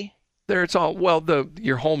 3? There, it's all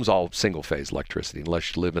your home's all single phase electricity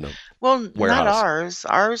unless you live in a warehouse. Not ours.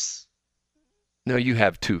 Ours. No, you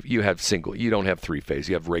have 2. You have single. You don't have 3-phase.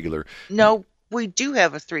 You have regular. No, we do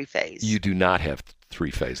have a 3-phase. You do not have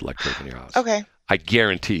 3-phase electric in your house. Okay. I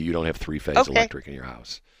guarantee you don't have 3-phase electric in your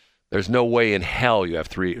house. There's no way in hell you have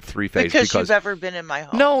three-phase because you've ever been in my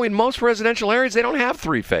home. No, in most residential areas they don't have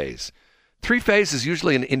 3-phase. 3-phase is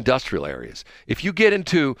usually in industrial areas. If you get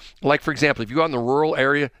into, like, for example, if you go out in the rural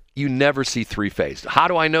area, you never see 3-phase. How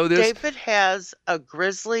do I know this? David has a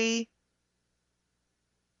Grizzly.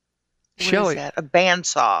 Shelley, a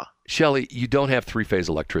bandsaw. Shelley, you don't have 3-phase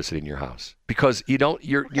electricity in your house because you don't.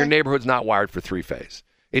 Your neighborhood's not wired for 3-phase.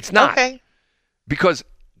 It's not. Okay. Because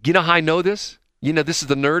you know how I know this? You know, this is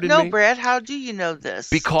the nerd in me. No, Brad, how do you know this?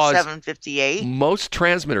 Because 758. Most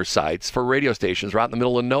transmitter sites for radio stations are out in the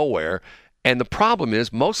middle of nowhere, and the problem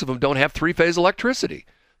is most of them don't have 3-phase electricity.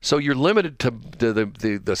 So you're limited to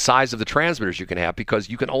the size of the transmitters you can have because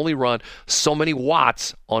you can only run so many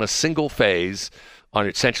watts on a single phase,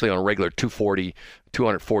 essentially on a regular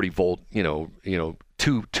 240 volt,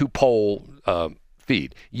 two pole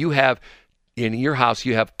feed. You have in your house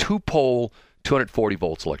you have 2-pole 240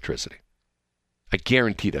 volts electricity. I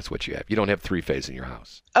guarantee that's what you have. You don't have 3-phase in your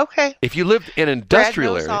house. Okay. If you lived in an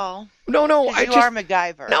industrial Brad knows area. All. No, you are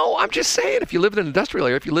MacGyver. No, I'm just saying, if you lived in an industrial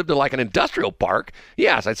area, if you lived in like an industrial park,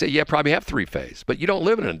 yes, I'd say probably have 3-phase. But you don't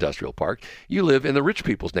live in an industrial park. You live in the rich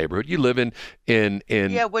people's neighborhood. You live in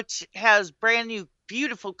Yeah, which has brand new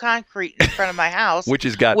beautiful concrete in front of my house. Which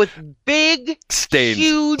has got with big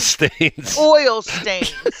huge stains. Oil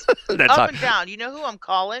stains. That's up and down. You know who I'm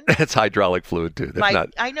calling? That's hydraulic fluid too.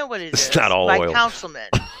 I know what it is. It's not all oil. My councilman.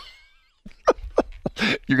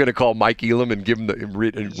 You're going to call Mike Elam and give him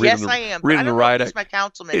Yes, I am. Read him the riot. He's my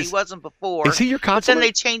councilman. He wasn't before. Is he your councilman? But then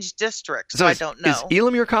they changed districts, so I don't know. Is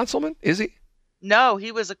Elam your councilman? Is he? No,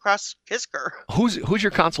 he was across Kisker. Who's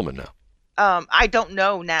your councilman now? I don't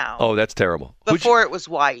know now. Oh, that's terrible. Before it was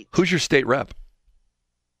White. Who's your state rep?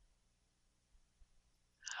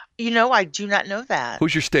 I do not know that.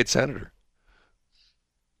 Who's your state senator?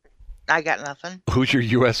 I got nothing. Who's your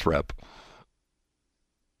U.S. rep?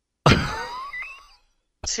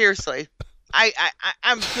 Seriously.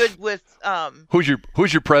 I'm good with Who's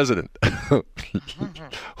your president?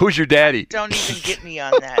 Who's your daddy? Don't even get me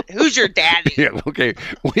on that. Who's your daddy? Yeah, okay.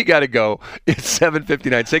 We got to go. It's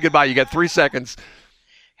 7:59. Say goodbye. You got 3 seconds.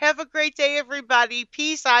 Have a great day, everybody.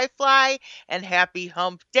 Peace, I fly, and happy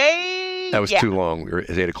hump day. That was too long.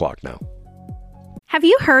 It's 8 o'clock now. Have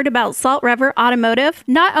you heard about Salt River Automotive?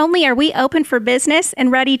 Not only are we open for business and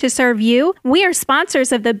ready to serve you, we are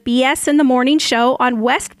sponsors of the BS in the Morning Show on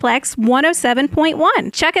Westplex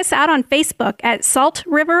 107.1. Check us out on Facebook at Salt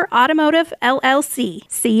River Automotive LLC.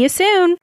 See you soon.